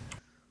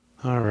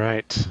 All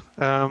right.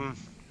 Man,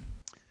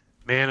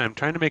 I'm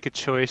trying to make a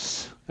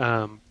choice.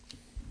 I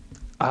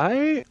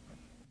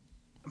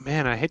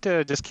hate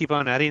to just keep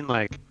on adding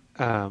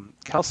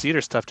Cal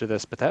Cedar stuff to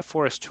this, but that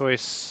Forest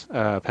Choice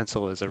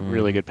pencil is a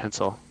really good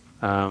pencil.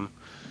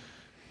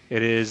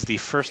 It is the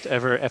first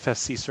ever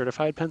FSC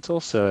certified pencil,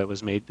 so it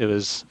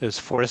was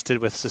forested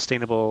with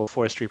sustainable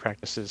forestry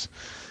practices,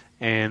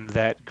 and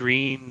that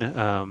green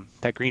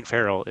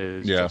ferrule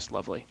is just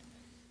lovely.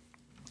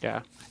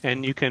 Yeah,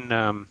 and you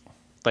can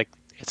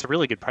it's a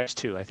really good price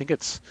too. I think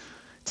it's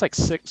like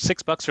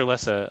 $6 or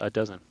less a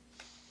dozen.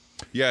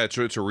 Yeah,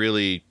 it's a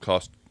really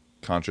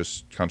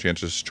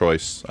conscientious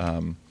choice.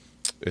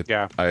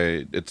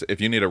 It's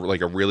if you need a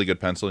really good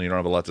pencil and you don't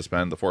have a lot to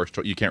spend, the Forest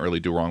Choice, you can't really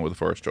do wrong with the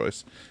Forest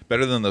Choice.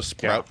 Better than the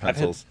Sprout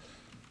pencils.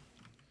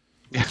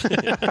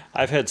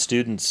 I've had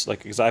students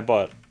because I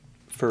bought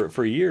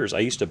for years. I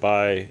used to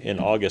buy in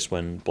August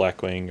when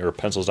Blackwing or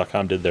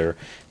Pencils.com did their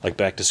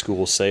back to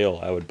school sale.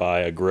 I would buy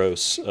a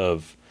gross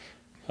of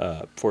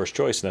Forest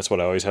Choice, and that's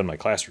what I always had in my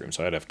classroom.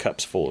 So I'd have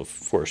cups full of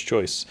Forest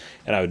Choice,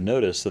 and I would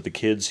notice that the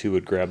kids who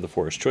would grab the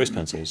Forest Choice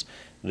pencils,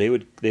 they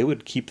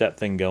would keep that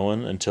thing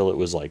going until it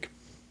was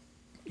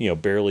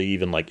barely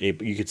even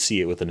you could see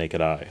it with the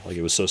naked eye. Like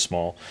it was so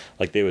small.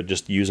 Like they would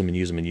just use them and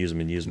use them and use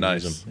them and use them.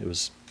 Nice. And use them. It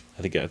was.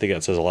 I think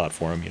that says a lot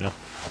for them.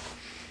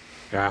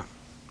 Yeah.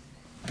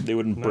 They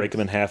wouldn't break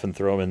them in half and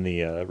throw them in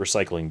the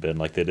recycling bin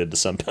like they did to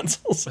some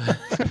pencils.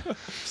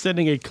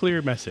 Sending a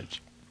clear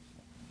message.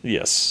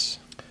 Yes.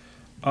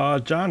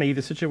 Johnny,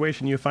 the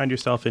situation you find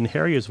yourself in,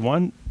 Harry is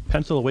one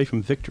pencil away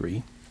from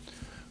victory,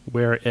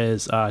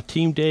 whereas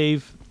Team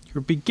Dave,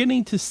 you're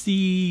beginning to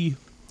see,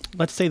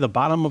 let's say, the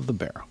bottom of the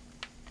barrel.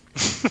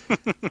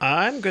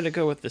 I'm going to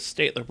go with the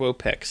Statler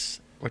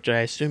Wopex, which I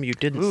assume you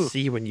didn't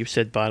see when you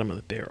said bottom of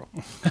the barrel.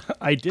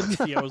 I didn't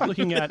see. I was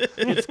looking at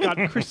it's got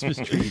Christmas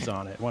trees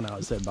on it when I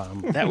said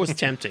bottom. That was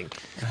tempting.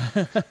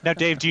 Now,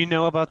 Dave, do you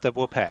know about the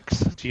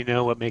Wopex? Do you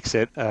know what makes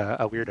it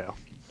a weirdo?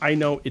 I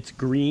know it's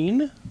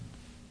green.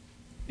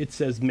 It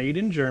says made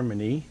in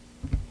Germany.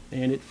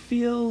 and it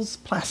feels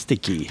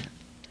plasticky.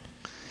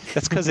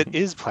 That's because it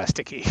is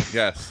plasticky.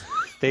 Yes.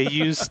 They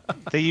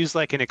use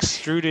like an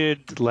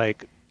extruded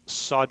like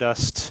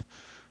sawdust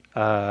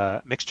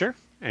mixture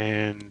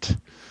and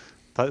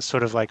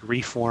sort of like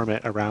reform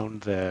it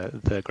around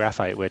the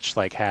graphite, which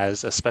like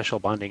has a special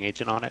bonding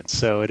agent on it.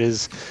 So it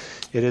is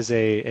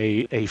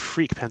a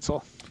freak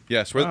pencil.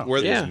 Yes, Wow. where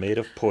It is made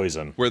of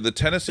poison. where the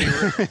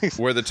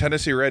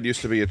Tennessee Red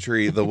used to be a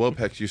tree, the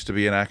Wopex used to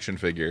be an action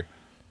figure.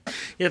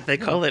 Yeah, they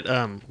call it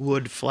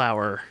wood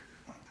flower.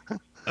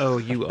 Oh,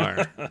 you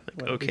are.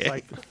 Okay. It's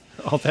like,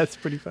 oh, that's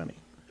pretty funny.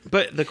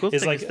 But the cool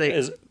It's thing like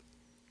is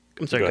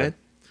I'm sorry, Go go ahead.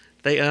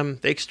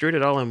 ahead. They extrude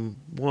it all in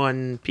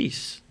one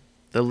piece.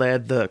 The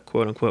lead, the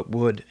quote unquote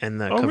wood, and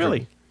the Oh, cover.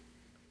 really?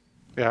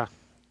 Yeah.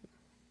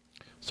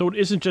 So it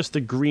isn't just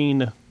the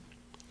green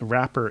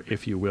wrapper,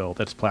 if you will,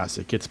 that's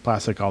plastic. It's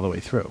plastic all the way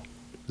through.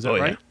 Is that Oh,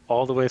 yeah. right?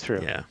 All the way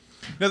through. Yeah.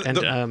 Now,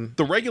 And,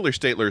 the regular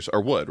staplers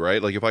are wood,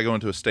 right? Like if I go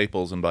into a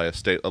Staples and buy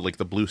like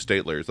the blue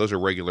staplers, those are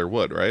regular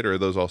wood, right? Or are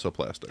those also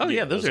plastic? Oh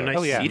yeah, those those are are- nice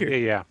Oh yeah. cedar.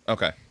 Yeah.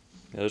 Okay.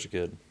 Yeah, those are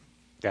good.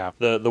 Yeah.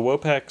 The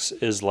Wopex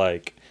is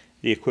like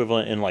the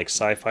equivalent in like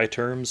sci-fi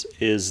terms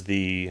is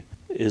the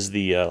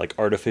like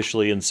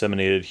artificially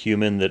inseminated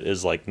human that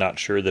is like not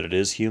sure that it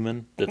is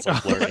human, that's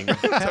like learning.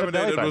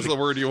 Inseminated was the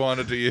word you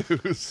wanted to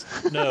use.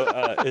 No,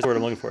 it's what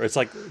I'm looking for. It's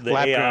like the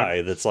Lab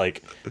AI that's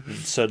like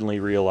suddenly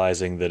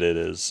realizing that it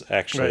is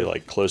actually Right.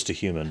 like close to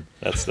human.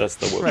 That's the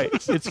Wopex. Right.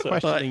 It's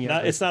questioning it.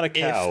 It's not a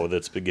cow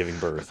that's been giving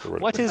birth. Or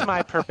whatever. What is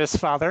my purpose,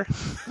 Father?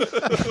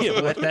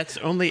 But that's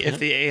only if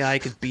the AI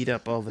could beat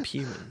up all the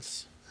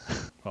humans.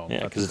 Oh,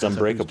 Yeah, that's 'cause it's because of who's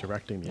unbreakable.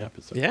 directing the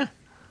episode. Yeah.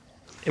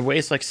 It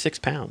weighs like 6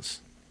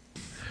 pounds.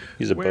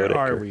 He's a Where boat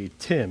are anchor. we?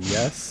 Tim,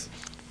 yes?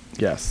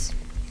 Yes.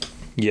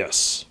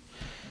 Yes.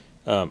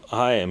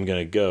 I am going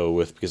to go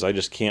with, because I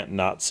just can't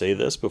not say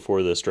this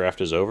before this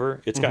draft is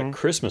over, it's got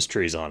Christmas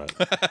trees on it.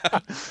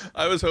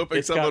 I was hoping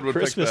It's someone got would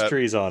Christmas pick that.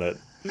 trees on it.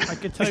 I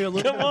can tell you a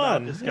little Come bit about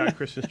on. it. It's got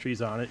Christmas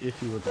trees on it if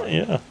you would like.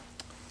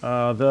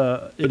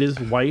 Yeah. It is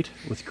white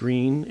with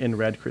green and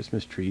red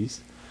Christmas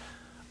trees.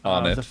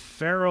 On it. The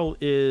ferrule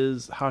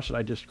is, how should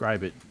I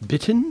describe it?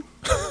 Bitten.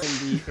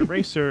 And the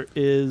eraser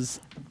is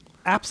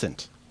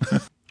absent.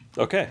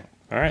 Okay.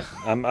 All right.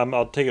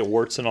 I'll take it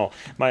warts and all.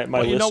 My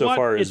Well, you list know so what?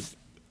 far is...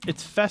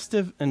 It's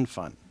festive and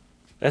fun.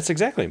 That's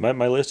exactly.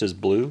 My list is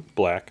blue,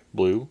 black,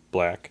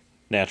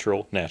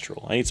 natural.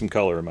 I need some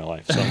color in my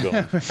life, so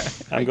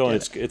I'm going.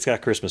 It's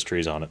got Christmas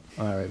trees on it.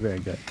 All right, very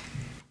good.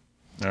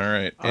 All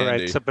right. All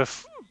right. Andy. So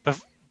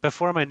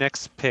before my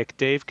next pick,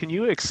 Dave, can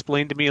you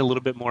explain to me a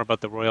little bit more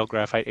about the Royal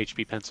Graphite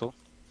HB pencil?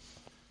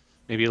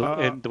 Maybe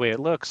and the way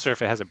it looks, or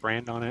if it has a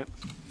brand on it.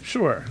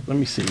 Sure. Let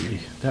me see.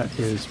 That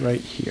is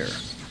right here.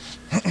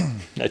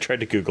 I tried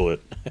to Google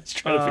it. I was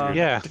trying to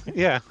figure it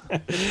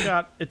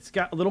Yeah. It's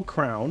got a little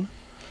crown.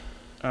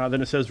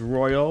 Then it says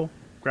Royal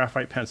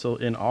Graphite Pencil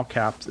in all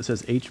caps. It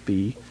says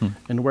HB.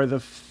 And where the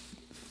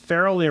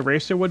ferrule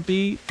eraser would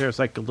be, there's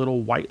like a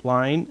little white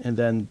line, and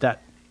then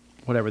that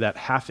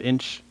half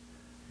inch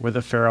where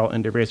the ferrule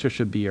and eraser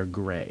should be are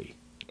gray.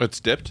 It's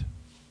dipped?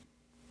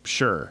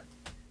 Sure.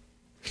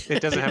 It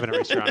doesn't have an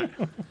eraser on it.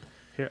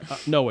 Here,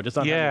 no, it does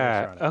not have an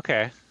eraser on it.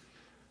 Okay.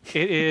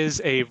 It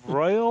is a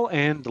Royal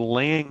and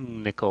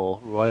Langnickel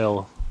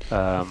Royal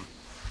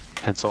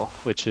pencil,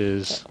 which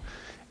is,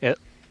 it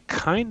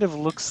kind of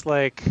looks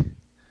like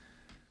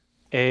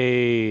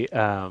a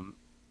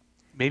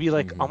maybe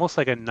like almost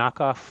like a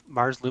knockoff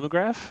Mars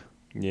Lumograph.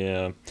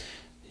 Yeah.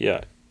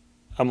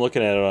 I'm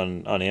looking at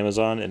it on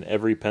Amazon, and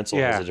every pencil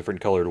has a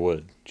different colored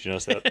wood. Did you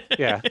notice that?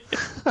 Yeah.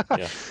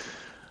 Yeah.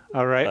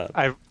 All right.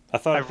 I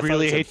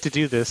really it said hate to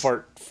do this.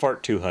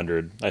 Fart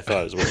 200. I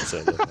thought is what it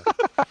said.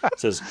 It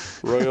says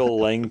Royal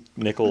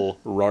Langnickel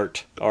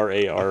Rart,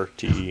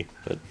 R-A-R-T-E.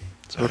 But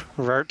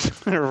Rart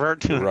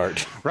 200.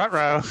 Rart.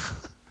 Rut-row.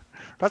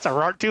 That's a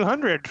Rart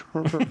 200.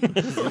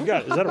 Is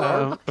that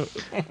a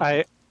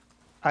Rart?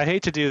 I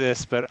hate to do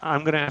this, but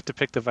I'm going to have to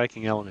pick the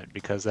Viking Element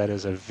because that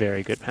is a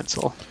very good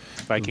pencil.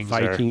 Vikings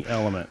Viking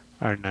element.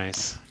 are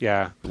nice.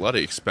 Yeah.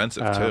 Bloody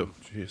expensive, too.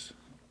 Jeez.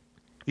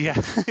 Yeah,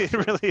 it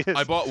really is.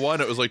 I bought one.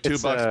 It was like $2,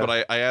 It's, but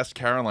I asked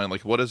Caroline,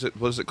 like, what does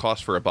it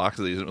cost for a box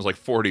of these? And it was like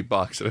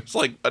 $40. And it's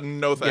like,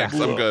 no thanks,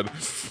 Yeah. I'm good.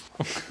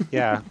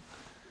 Yeah.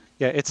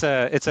 Yeah, it's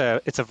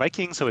a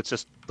Viking, so it's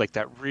just like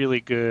that really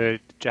good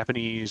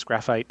Japanese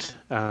graphite.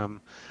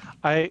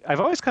 I've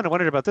always kind of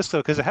wondered about this though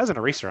because it has an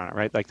eraser on it,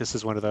 right? Like this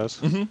is one of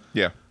those,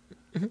 Yeah.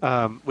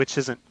 which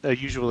isn't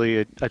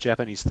usually a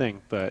Japanese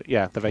thing. But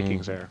yeah, the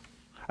Vikings are.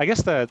 I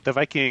guess the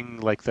Viking,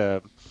 like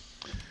the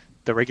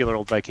regular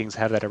old Vikings,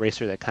 have that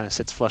eraser that kind of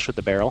sits flush with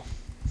the barrel.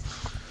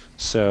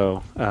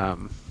 So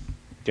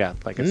yeah,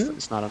 like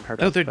it's not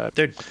unheard Oh, of. but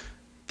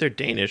they're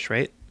Danish,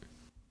 right?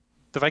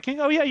 the Viking.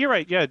 Oh yeah, you're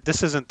right. Yeah,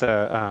 this isn't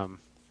the.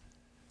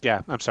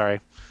 Yeah, I'm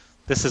sorry.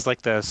 This is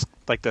like the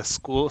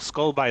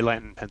skull by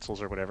Lantern pencils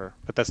or whatever,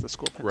 but that's the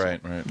school pencil.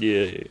 Right.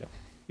 Yeah.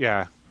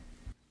 Yeah.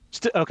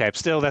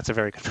 Still, that's a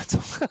very good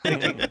pencil.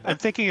 I'm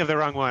thinking of the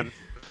wrong one.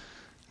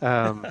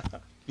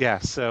 Yeah,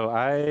 so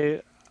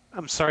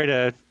I'm sorry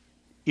to,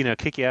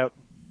 kick you out,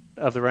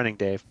 of the running,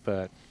 Dave.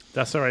 But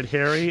That's all right,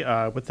 Harry.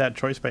 With that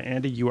choice by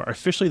Andy, you are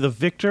officially the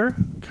victor.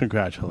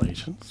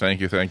 Congratulations.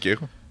 Thank you, thank you.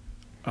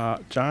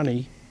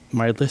 Johnny,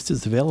 my list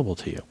is available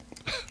to you.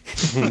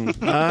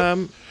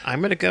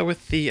 I'm gonna go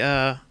with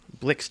the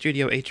Blick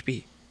Studio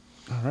HB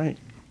All right.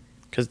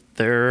 because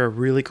they're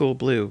really cool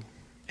blue,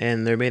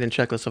 and they're made in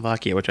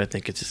Czechoslovakia, which I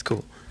think is just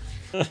cool.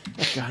 God,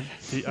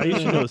 I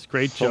used to know this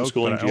great joke, but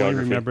Homeschooling I only geography.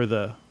 remember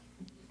the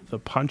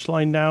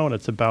punchline now, and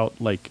it's about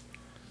like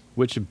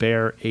which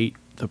bear ate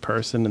the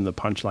person, and the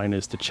punchline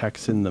is the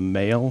checks in the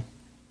mail.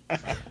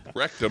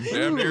 Rectum,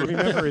 damn I near.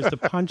 remember is the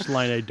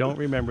punchline. I don't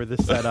remember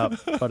the setup,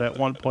 but at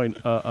one point,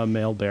 a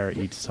male bear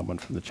eats someone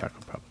from the Czech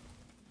Republic.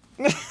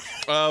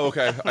 Oh,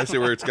 okay. I see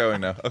where it's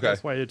going now. Okay.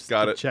 That's why it's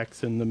got the it.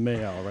 checks in the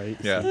mail, right?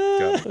 Yeah,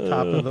 got it.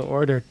 Top of the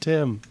order,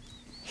 Tim.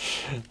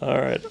 All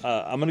right.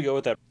 I'm going to go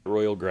with that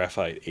Royal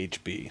Graphite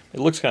HB. It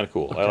looks kind of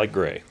cool. I like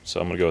gray, so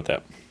I'm going to go with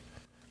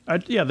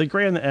that. Yeah, the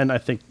gray on the end I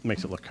think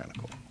makes it look kind of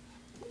cool.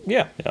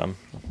 Yeah, I'm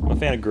a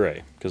fan of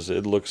gray because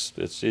it looks,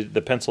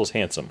 the pencil's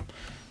handsome,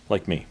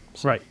 like me.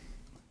 So Right.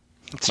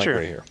 it's my true.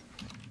 gray hair.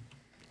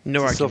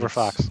 No It's a silver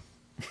arguments.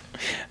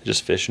 fox.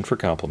 Just fishing for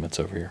compliments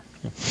over here.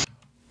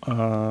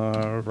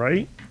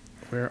 Right.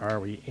 Where are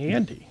we,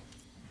 Andy?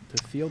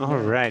 The field. All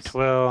notes. right.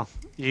 Well,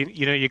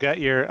 you got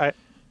your.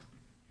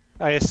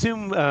 I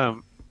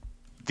assume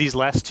these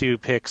last two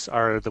picks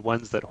are the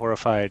ones that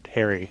horrified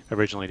Harry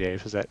originally,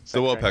 Dave. Is that The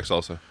correct? Wopex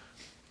also.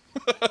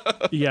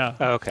 Yeah.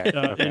 Oh, okay.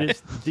 And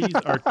it's, these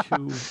are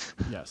two.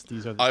 Yes,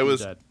 these are the I two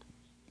was- that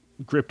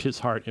gripped his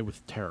heart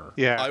with terror.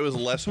 Yeah. I was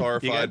less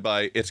horrified got-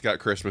 by It's Got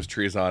Christmas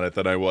Trees on It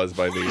than I was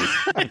by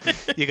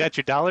these. You got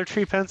your Dollar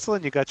Tree pencil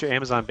and you got your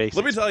Amazon Basics.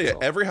 Let me tell you,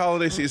 pencil. every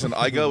holiday season,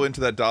 I go into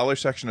that dollar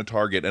section of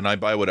Target and I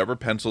buy whatever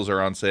pencils are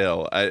on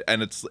sale.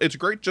 And it's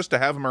great just to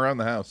have them around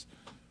the house.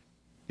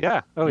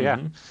 Yeah. Oh,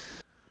 yeah.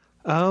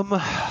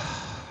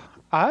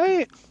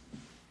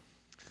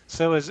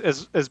 So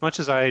as much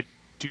as I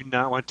do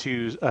not want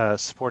to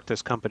support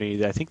this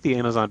company, I think the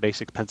Amazon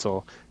Basic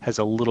pencil has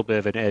a little bit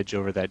of an edge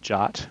over that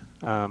Jot,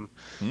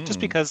 just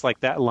because like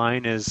that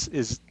line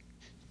is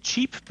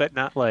cheap, but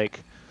not like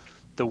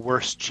the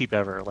worst cheap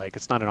ever. Like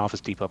it's not an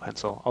Office Depot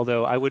pencil.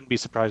 Although I wouldn't be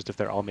surprised if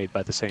they're all made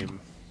by the same,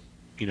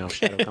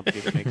 shadow company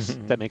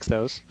that makes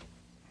those.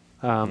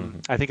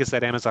 I think it's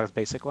that Amazon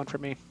Basic one for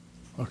me.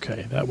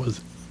 Okay, that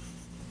was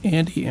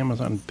Andy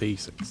Amazon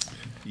Basics.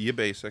 You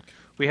basic.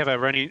 We have a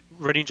running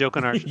joke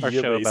on our Yeah,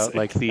 show about basic.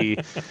 like the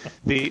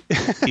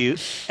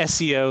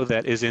SEO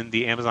that is in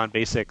the Amazon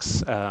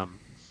Basics line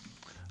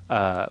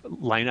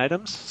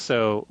items.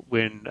 So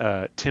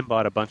when Tim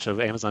bought a bunch of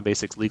Amazon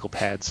Basics legal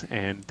pads,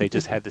 and they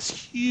just had this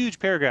huge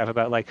paragraph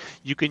about like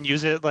you can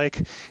use it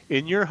like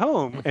in your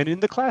home and in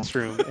the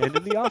classroom and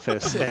in the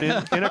office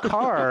and in a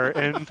car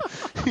and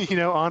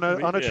on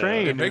a Yeah.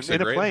 train It makes and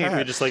in a a great plane hat.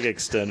 We just like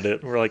extended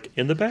it. We're like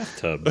in the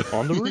bathtub,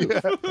 on the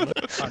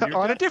roof.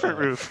 on a different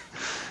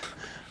roof.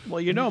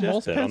 Well, did most that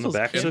on the pencils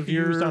backs can of be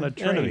used your on a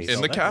train. enemies. In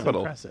so the that's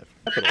Capitol. impressive.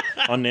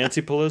 On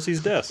Nancy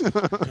Pelosi's desk.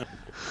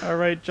 All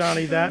right,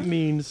 Johnny, that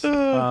means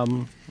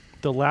the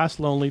last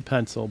lonely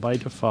pencil by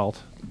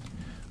default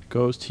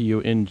goes to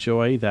you.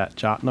 Enjoy that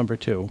Jot number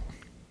 2.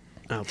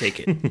 I'll take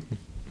it.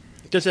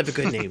 It does have a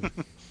good name.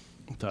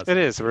 Does It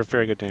is a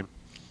very good name.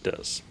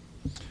 Does.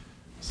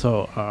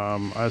 So,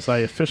 as I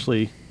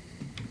officially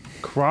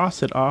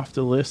cross it off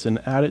the list and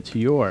add it to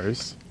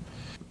yours,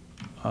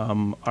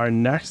 our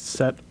next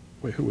set.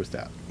 Wait, who was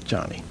that?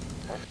 Johnny.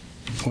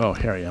 Oh,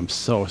 Harry, I'm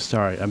so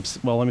sorry. Let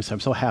me say, I'm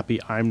so happy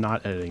I'm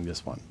not editing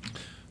this one.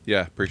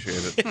 Yeah,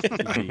 appreciate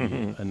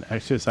it. An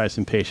exercise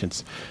in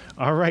patience.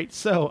 All right,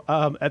 so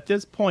at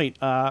this point,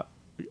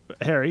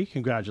 Harry,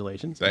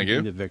 congratulations. Thank on you.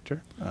 being the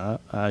victor.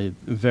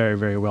 Very,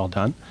 very well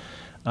done.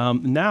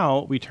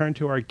 Now we turn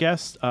to our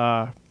guests,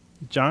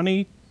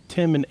 Johnny,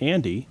 Tim, and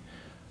Andy.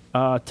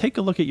 Take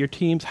a look at your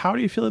teams. How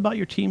do you feel about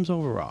your teams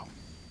overall?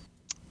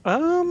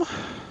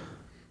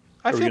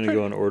 I Are we feel going to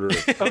go in order?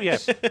 Of Oh yeah,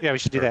 we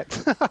should do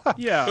that.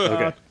 Yeah.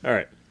 Okay. All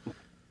right.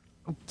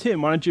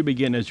 Tim, why don't you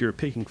begin as you're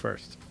picking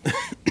first?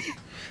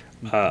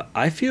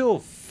 I feel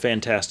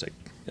fantastic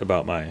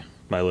about my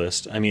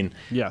list. I mean,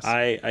 Yes.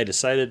 I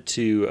decided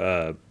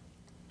to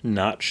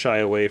not shy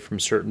away from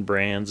certain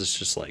brands. It's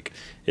just like,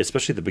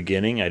 especially the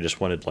beginning, I just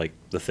wanted like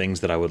the things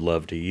that I would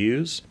love to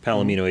use.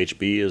 Palomino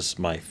HB is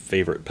my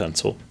favorite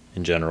pencil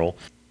in general.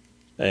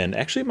 And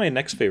actually my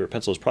next favorite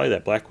pencil is probably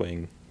that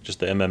Blackwing, just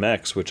the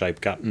MMX, which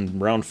I've gotten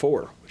round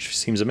 4, which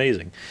seems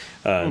amazing.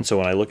 And so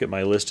when I look at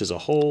my list as a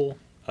whole,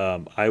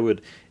 I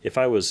would, if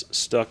I was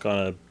stuck on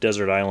a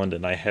desert island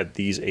and I had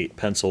these 8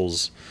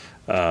 pencils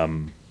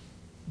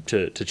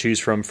to choose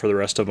from for the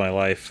rest of my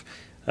life,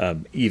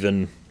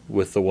 even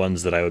with the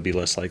ones that I would be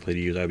less likely to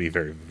use, I would be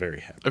very, very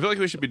happy. I feel like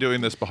we should be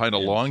doing this behind a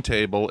long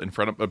table, in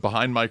front of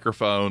behind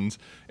microphones,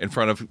 in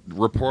front of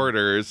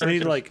reporters. I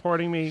need like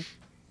Supporting me.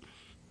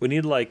 we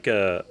need like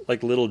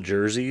little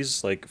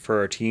jerseys like for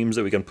our teams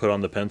that we can put on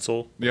the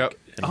pencil. Yep.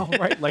 Oh,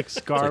 right, like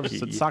scarves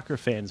Like, that soccer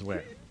fans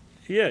wear.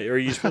 Yeah, or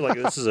you just put like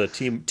this is a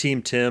team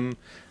Tim,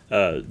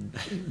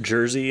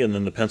 jersey, and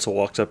then the pencil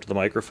walks up to the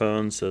microphone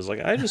and says,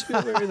 like, I just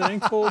feel very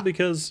thankful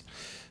because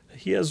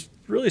he has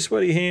really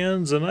sweaty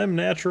hands and I'm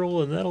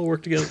natural and that'll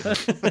work together.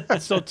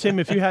 So, Tim,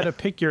 if you had to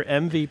pick your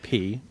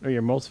MVP or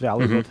your most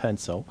valuable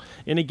pencil,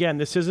 and again,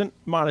 this isn't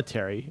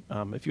monetary,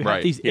 if you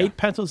had these 8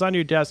 pencils on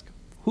your desk,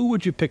 who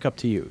would you pick up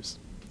to use?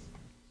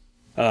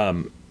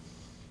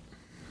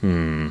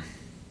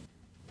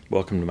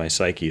 Welcome to my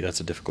psyche.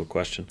 That's a difficult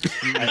question. Is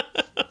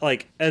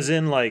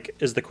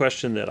the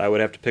question that I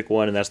would have to pick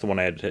one and that's the one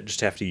I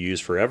just have to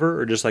use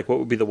forever? Or just like, what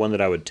would be the one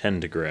that I would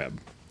tend to grab?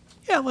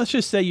 Yeah, let's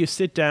just say you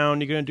sit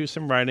down, you're going to do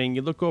some writing,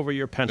 you look over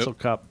your pencil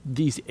cup,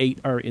 these 8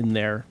 are in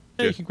there.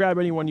 Yeah. You can grab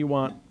any one you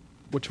want.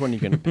 Which one are you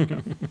going to pick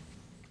up?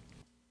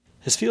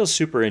 This feels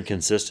super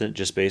inconsistent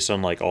just based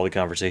on like all the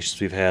conversations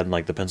we've had and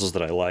like the pencils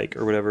that I like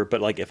or whatever. But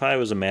like if I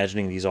was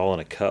imagining these all in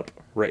a cup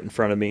right in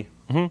front of me,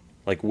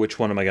 like which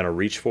one am I going to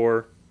reach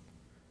for?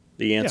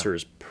 The answer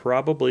is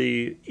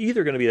probably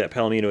either going to be that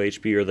Palomino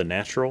HB or the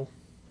natural.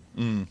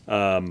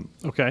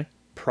 Okay.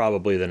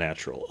 Probably the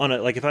natural.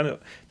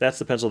 That's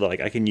the pencil that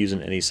like I can use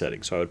in any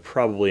setting. So I would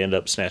probably end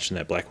up snatching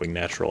that Blackwing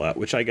Natural out,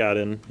 which I got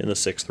in the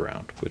 6th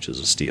round, which is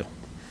a steal.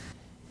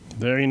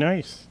 Very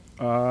nice.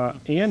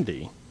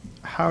 Andy,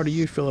 how do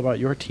you feel about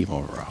your team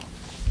overall?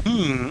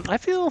 I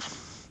feel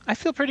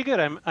pretty good.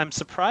 I'm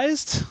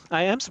surprised.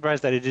 I am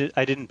surprised that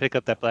I didn't pick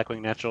up that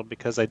Blackwing Natural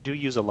because I do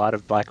use a lot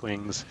of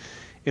Blackwings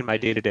in my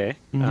day-to-day.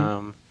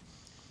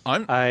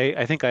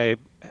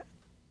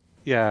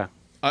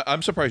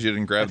 I'm surprised you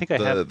didn't grab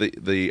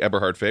the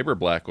Eberhard Faber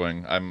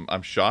Blackwing.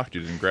 I'm shocked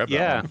you didn't grab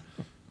that one.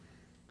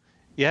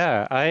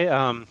 Yeah,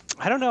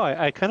 I don't know.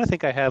 I kind of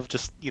think I have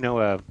just,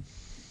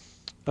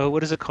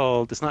 what is it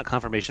called? It's not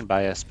confirmation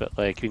bias, but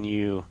like when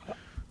you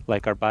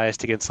are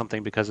biased against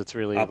something because it's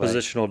really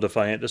oppositional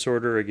defiant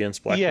disorder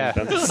against Blackwing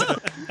pencils.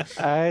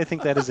 I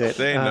think that is it.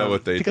 They know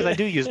what they do. Because I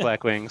do use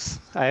Blackwings.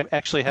 I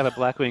actually have a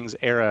Blackwings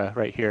Era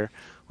right here,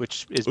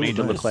 which is made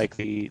to look like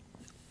the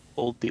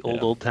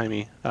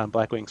old-timey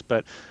Blackwings.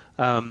 But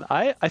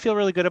I feel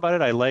really good about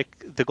it. I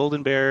like the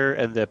Golden Bear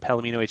and the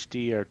Palomino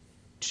HD are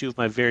 2 of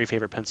my very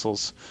favorite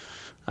pencils.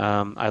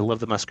 I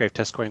love the Musgrave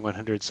Test Scoring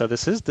 100. So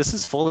this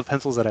is full of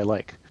pencils that I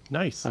like.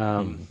 Nice.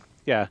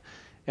 Yeah.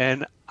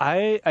 And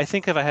I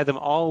think if I had them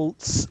all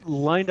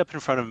lined up in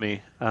front of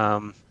me,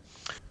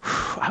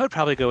 I would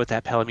probably go with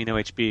that Palomino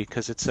HB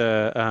because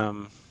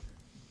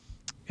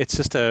it's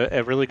just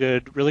a really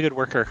good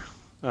worker.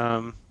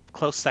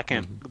 Close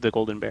second, the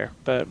Golden Bear.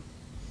 But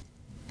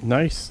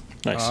nice.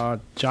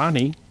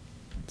 Johnny,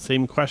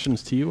 same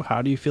questions to you.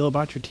 How do you feel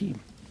about your team?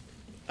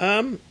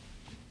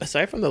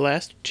 Aside from the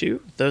last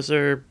 2, those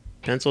are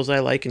pencils I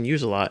like and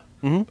use a lot.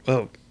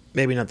 Oh,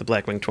 maybe not the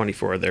Blackwing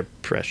 24. They're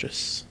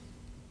precious.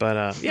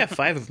 But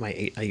 5 of my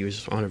 8 I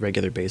use on a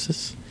regular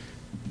basis.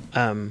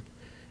 I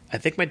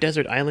think my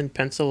Desert Island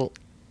pencil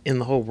in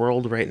the whole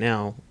world right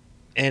now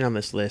and on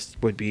this list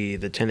would be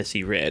the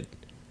Tennessee Red.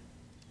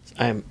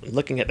 I'm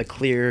looking at the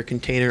clear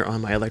container on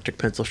my electric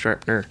pencil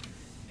sharpener,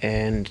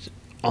 and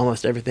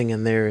almost everything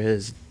in there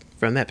is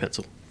from that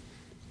pencil.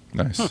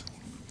 Nice.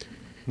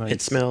 Nice.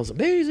 It smells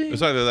amazing.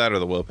 It's either that or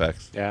the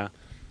Wilpex. yeah.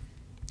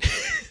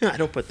 I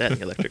don't put that in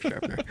the electric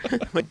sharpener.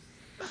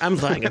 I'm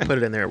lying. I put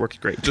it in there. It works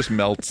great. It just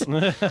melts.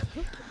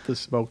 The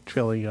smoke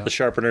trilling up. The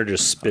sharpener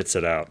just spits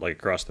it out like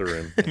across the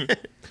room.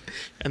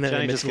 And then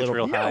Johnny it makes just a gets little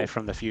real high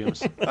from the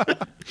fumes.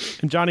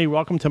 And Johnny,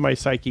 Welcome to My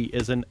Psyche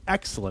is an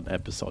excellent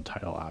episode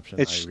title option.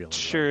 It I really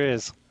sure like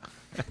is.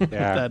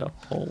 Yeah. that a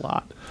whole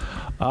lot.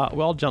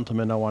 Well,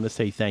 gentlemen, I want to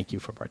say thank you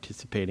for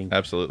participating.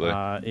 Absolutely.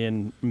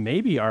 In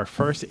maybe our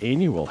first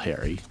annual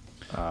Harry.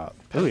 Oh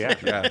yeah.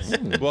 Yes.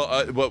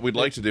 Well, what we'd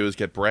like to do is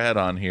get Brad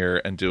on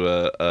here and do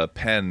a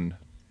pen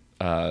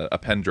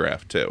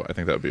draft too. I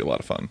think that would be a lot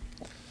of fun.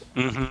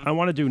 I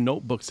want to do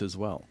notebooks as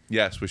well.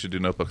 Yes, we should do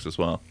notebooks as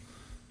well.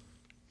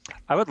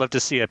 I would love to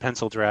see a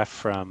pencil draft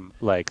from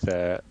like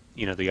the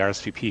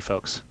RSVP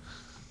folks.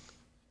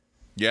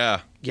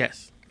 Yeah.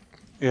 Yes.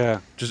 Yeah.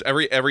 Just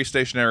every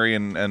stationery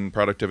and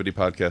productivity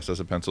podcast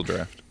has a pencil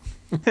draft.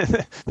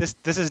 This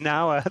is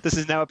now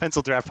a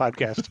pencil draft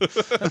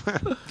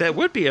podcast. That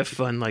would be a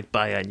fun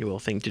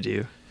biannual thing to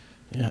do.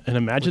 Yeah, and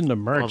imagine the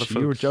merch. the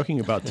You were folks.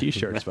 joking about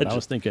T-shirts, but I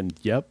was thinking,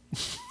 yep.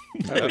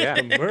 Oh yeah.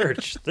 The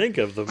merch. Think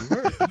of the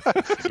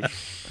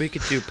merch. We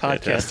could do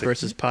podcast Fantastic.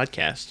 versus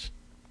podcast.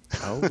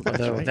 Oh, that's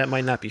Although right. that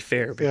might not be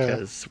fair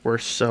because we're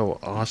so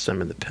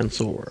awesome in the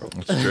pencil world.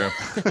 That's true.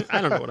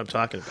 I don't know what I'm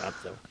talking about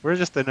though. We're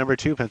just the number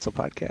 2 pencil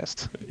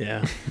podcast.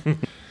 Yeah.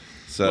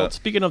 So Well,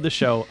 speaking of the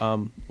show,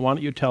 why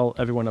don't you tell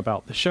everyone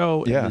about the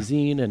show and Yeah. the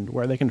zine and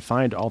where they can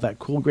find all that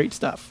cool, great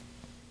stuff?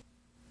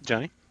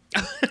 Johnny,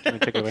 you want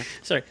to take it away?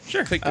 Sorry.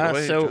 Sure. Take it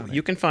away, So Johnny.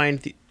 you can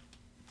find the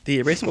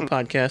Erasable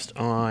podcast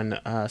on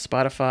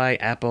Spotify,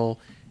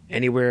 Apple,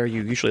 anywhere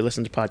you usually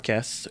listen to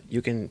podcasts.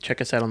 You can check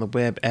us out on the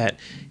web at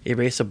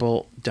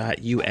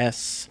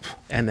erasable.us,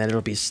 and then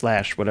it'll be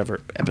 /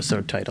 whatever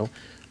episode title.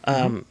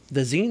 The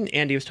zine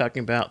Andy was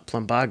talking about,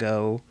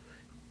 Plumbago,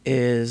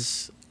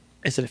 is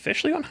it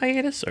officially on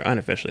hiatus or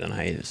unofficially on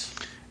hiatus?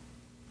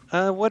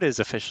 What is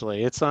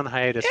officially? It's on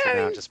hiatus for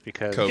now, just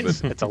because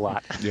COVID. it's a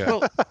lot. Yeah.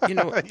 Well,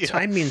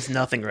 time means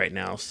nothing right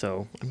now,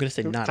 so I'm going to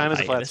say not. Time on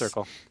is a flat hiatus.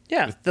 circle.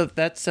 Yeah,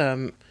 that's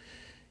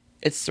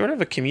it's sort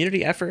of a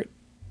community effort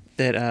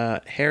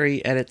that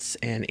Harry edits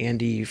and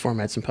Andy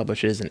formats and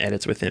publishes and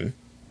edits with him.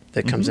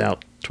 That comes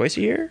out twice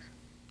a year.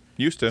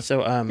 Used to.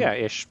 So Yeah,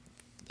 ish.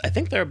 I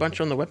think there are a bunch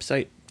on the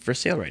website for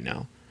sale right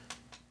now.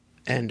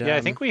 And Yeah,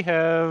 I think we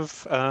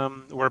have.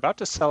 We're about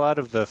to sell out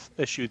of the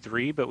issue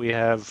 3, but we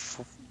have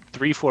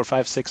 3, 4,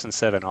 5, 6, and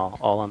 7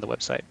 all on the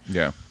website.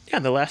 Yeah. Yeah,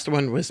 the last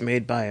one was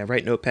made by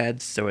Write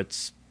Notepads, so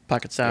it's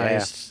pocket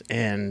size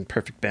and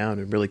perfect bound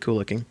and really cool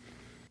looking.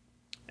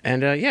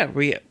 And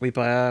we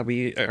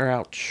are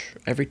out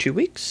every 2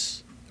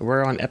 weeks.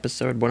 We're on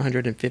episode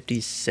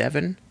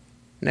 157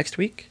 next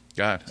week.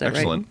 God, that right?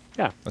 excellent.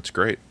 Yeah, That's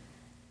great.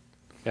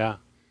 yeah.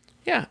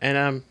 Yeah, and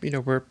our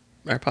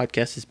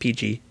podcast is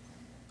PG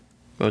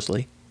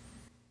mostly.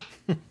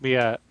 We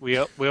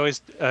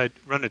always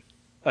run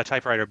a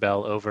typewriter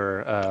bell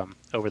over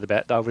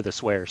the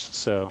swears.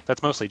 So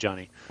that's mostly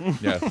Johnny.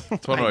 Yeah.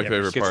 It's one of my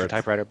favorite Gets the parts.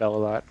 typewriter bell a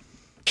lot.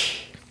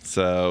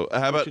 So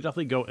how You about should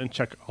definitely go and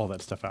check all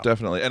that stuff out.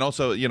 definitely. And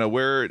also,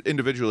 where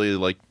individually,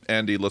 like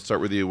Andy, let's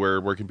start with you.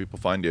 Where can people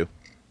find you?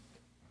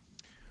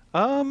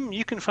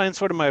 You can find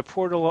sort of my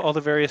portal, all the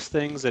various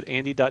things at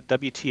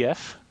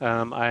andy.wtf.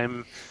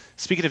 I'm,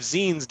 speaking of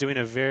zines, doing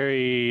a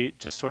very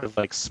just sort of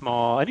like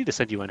small. I need to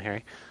send you one,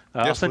 Harry.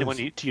 I'll Yes, send please. one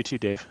to you too,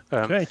 Dave.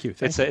 Thank you.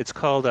 It's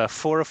called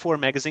 404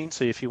 Magazine.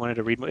 So if you wanted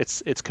to read,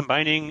 it's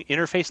combining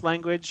interface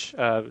language,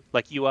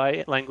 like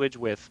UI language,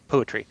 with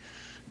poetry,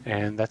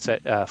 and that's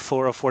at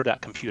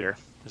 404.computer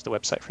is the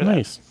website for that.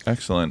 Nice.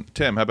 Excellent.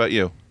 Tim, how about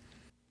you?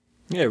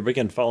 Yeah, everybody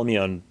can follow me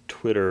on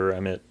Twitter.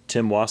 I'm at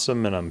Tim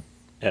Wassam, and I'm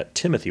at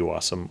Timothy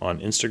Wassam on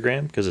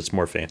Instagram because it's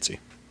more fancy.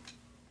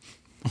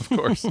 Of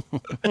course.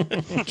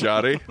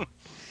 Johnny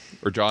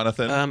or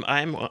Jonathan?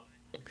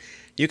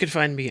 You can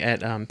find me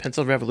at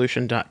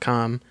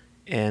pencilrevolution.com,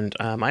 and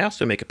I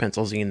also make a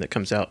pencil zine that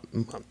comes out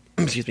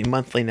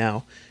monthly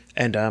now,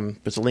 and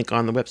there's a link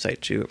on the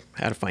website to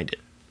how to find it.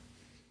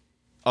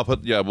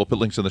 We'll put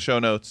links in the show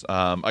notes.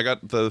 I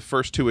got the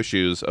first 2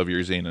 issues of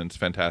your zine, and it's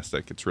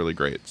fantastic. It's really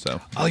great. So.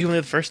 Oh, you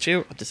only the first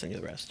 2? I'll just send you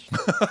the rest.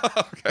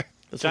 Okay.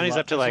 Johnny's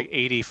up to like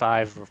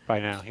 85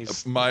 by now.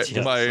 He's My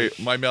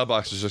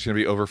mailbox is just going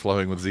to be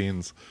overflowing with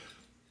zines.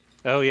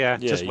 oh yeah,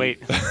 Yeah, just you- wait.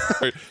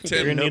 You're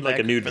Tim, gonna need like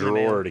a new for the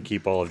mail. drawer to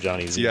keep all of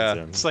Johnny's zines Yeah.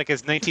 in. It's like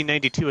it's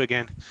 1992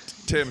 again.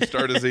 Tim,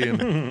 start a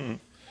zine.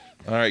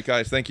 All right,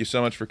 guys, thank you so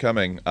much for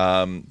coming.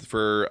 It's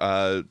been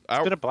a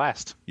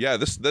blast.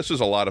 This was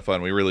a lot of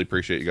fun. We really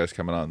appreciate you guys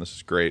coming on. This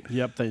is great.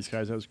 Yep, thanks,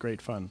 guys. That was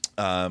great fun.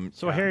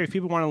 Harry, if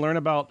people want to learn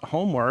about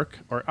homework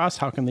or us,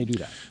 how can they do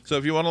that? So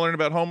if you want to learn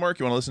about homework,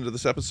 you want to listen to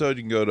this episode,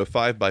 you can go to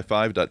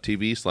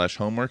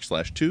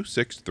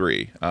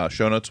 5by5.tv/homework/263.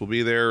 Show notes will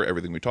be there.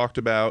 Everything we talked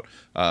about.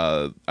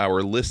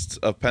 Our lists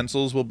of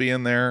pencils will be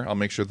in there. I'll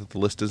make sure that the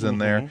list is in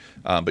there.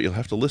 But you'll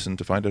have to listen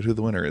to find out who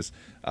the winner is.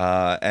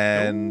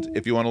 And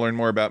if you want to learn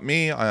more about me,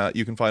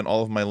 you can find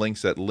all of my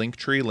links at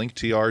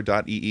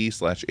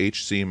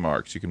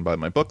linktr.ee/hcmarks. You can buy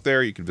my book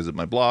there. You can visit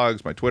my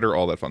blogs, my Twitter,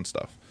 all that fun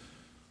stuff.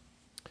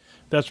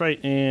 That's right.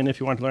 And if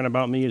you want to learn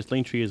about me, it's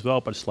Linktree as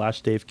well, but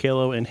 /Dave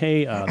Kalo. And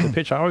hey, the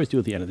pitch I always do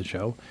at the end of the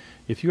show.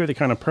 If you're the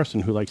kind of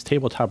person who likes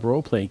tabletop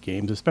role-playing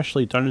games,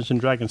 especially Dungeons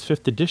 & Dragons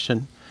 5th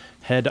edition,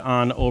 head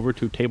on over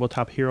to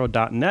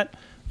tabletopHero.net.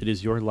 It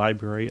is your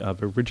library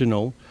of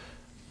original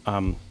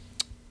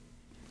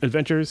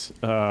adventures,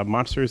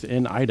 monsters,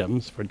 and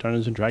items for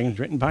Dungeons & Dragons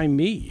written by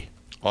me.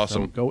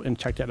 Awesome. So go and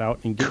check that out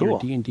and get Cool. your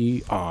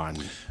D&D on.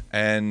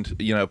 And,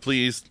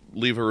 please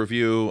leave a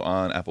review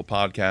on Apple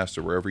Podcasts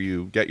or wherever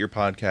you get your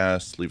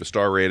podcasts. Leave a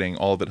star rating.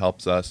 All of it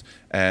helps us.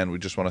 And we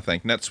just want to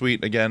thank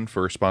NetSuite again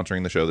for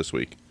sponsoring the show this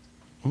week.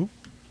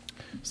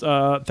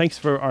 Thanks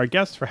for our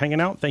guests for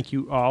hanging out. Thank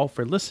you all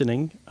for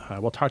listening.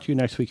 We'll talk to you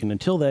next week. And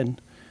until then,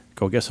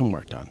 go get some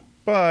work done.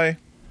 Bye.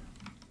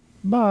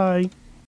 Bye.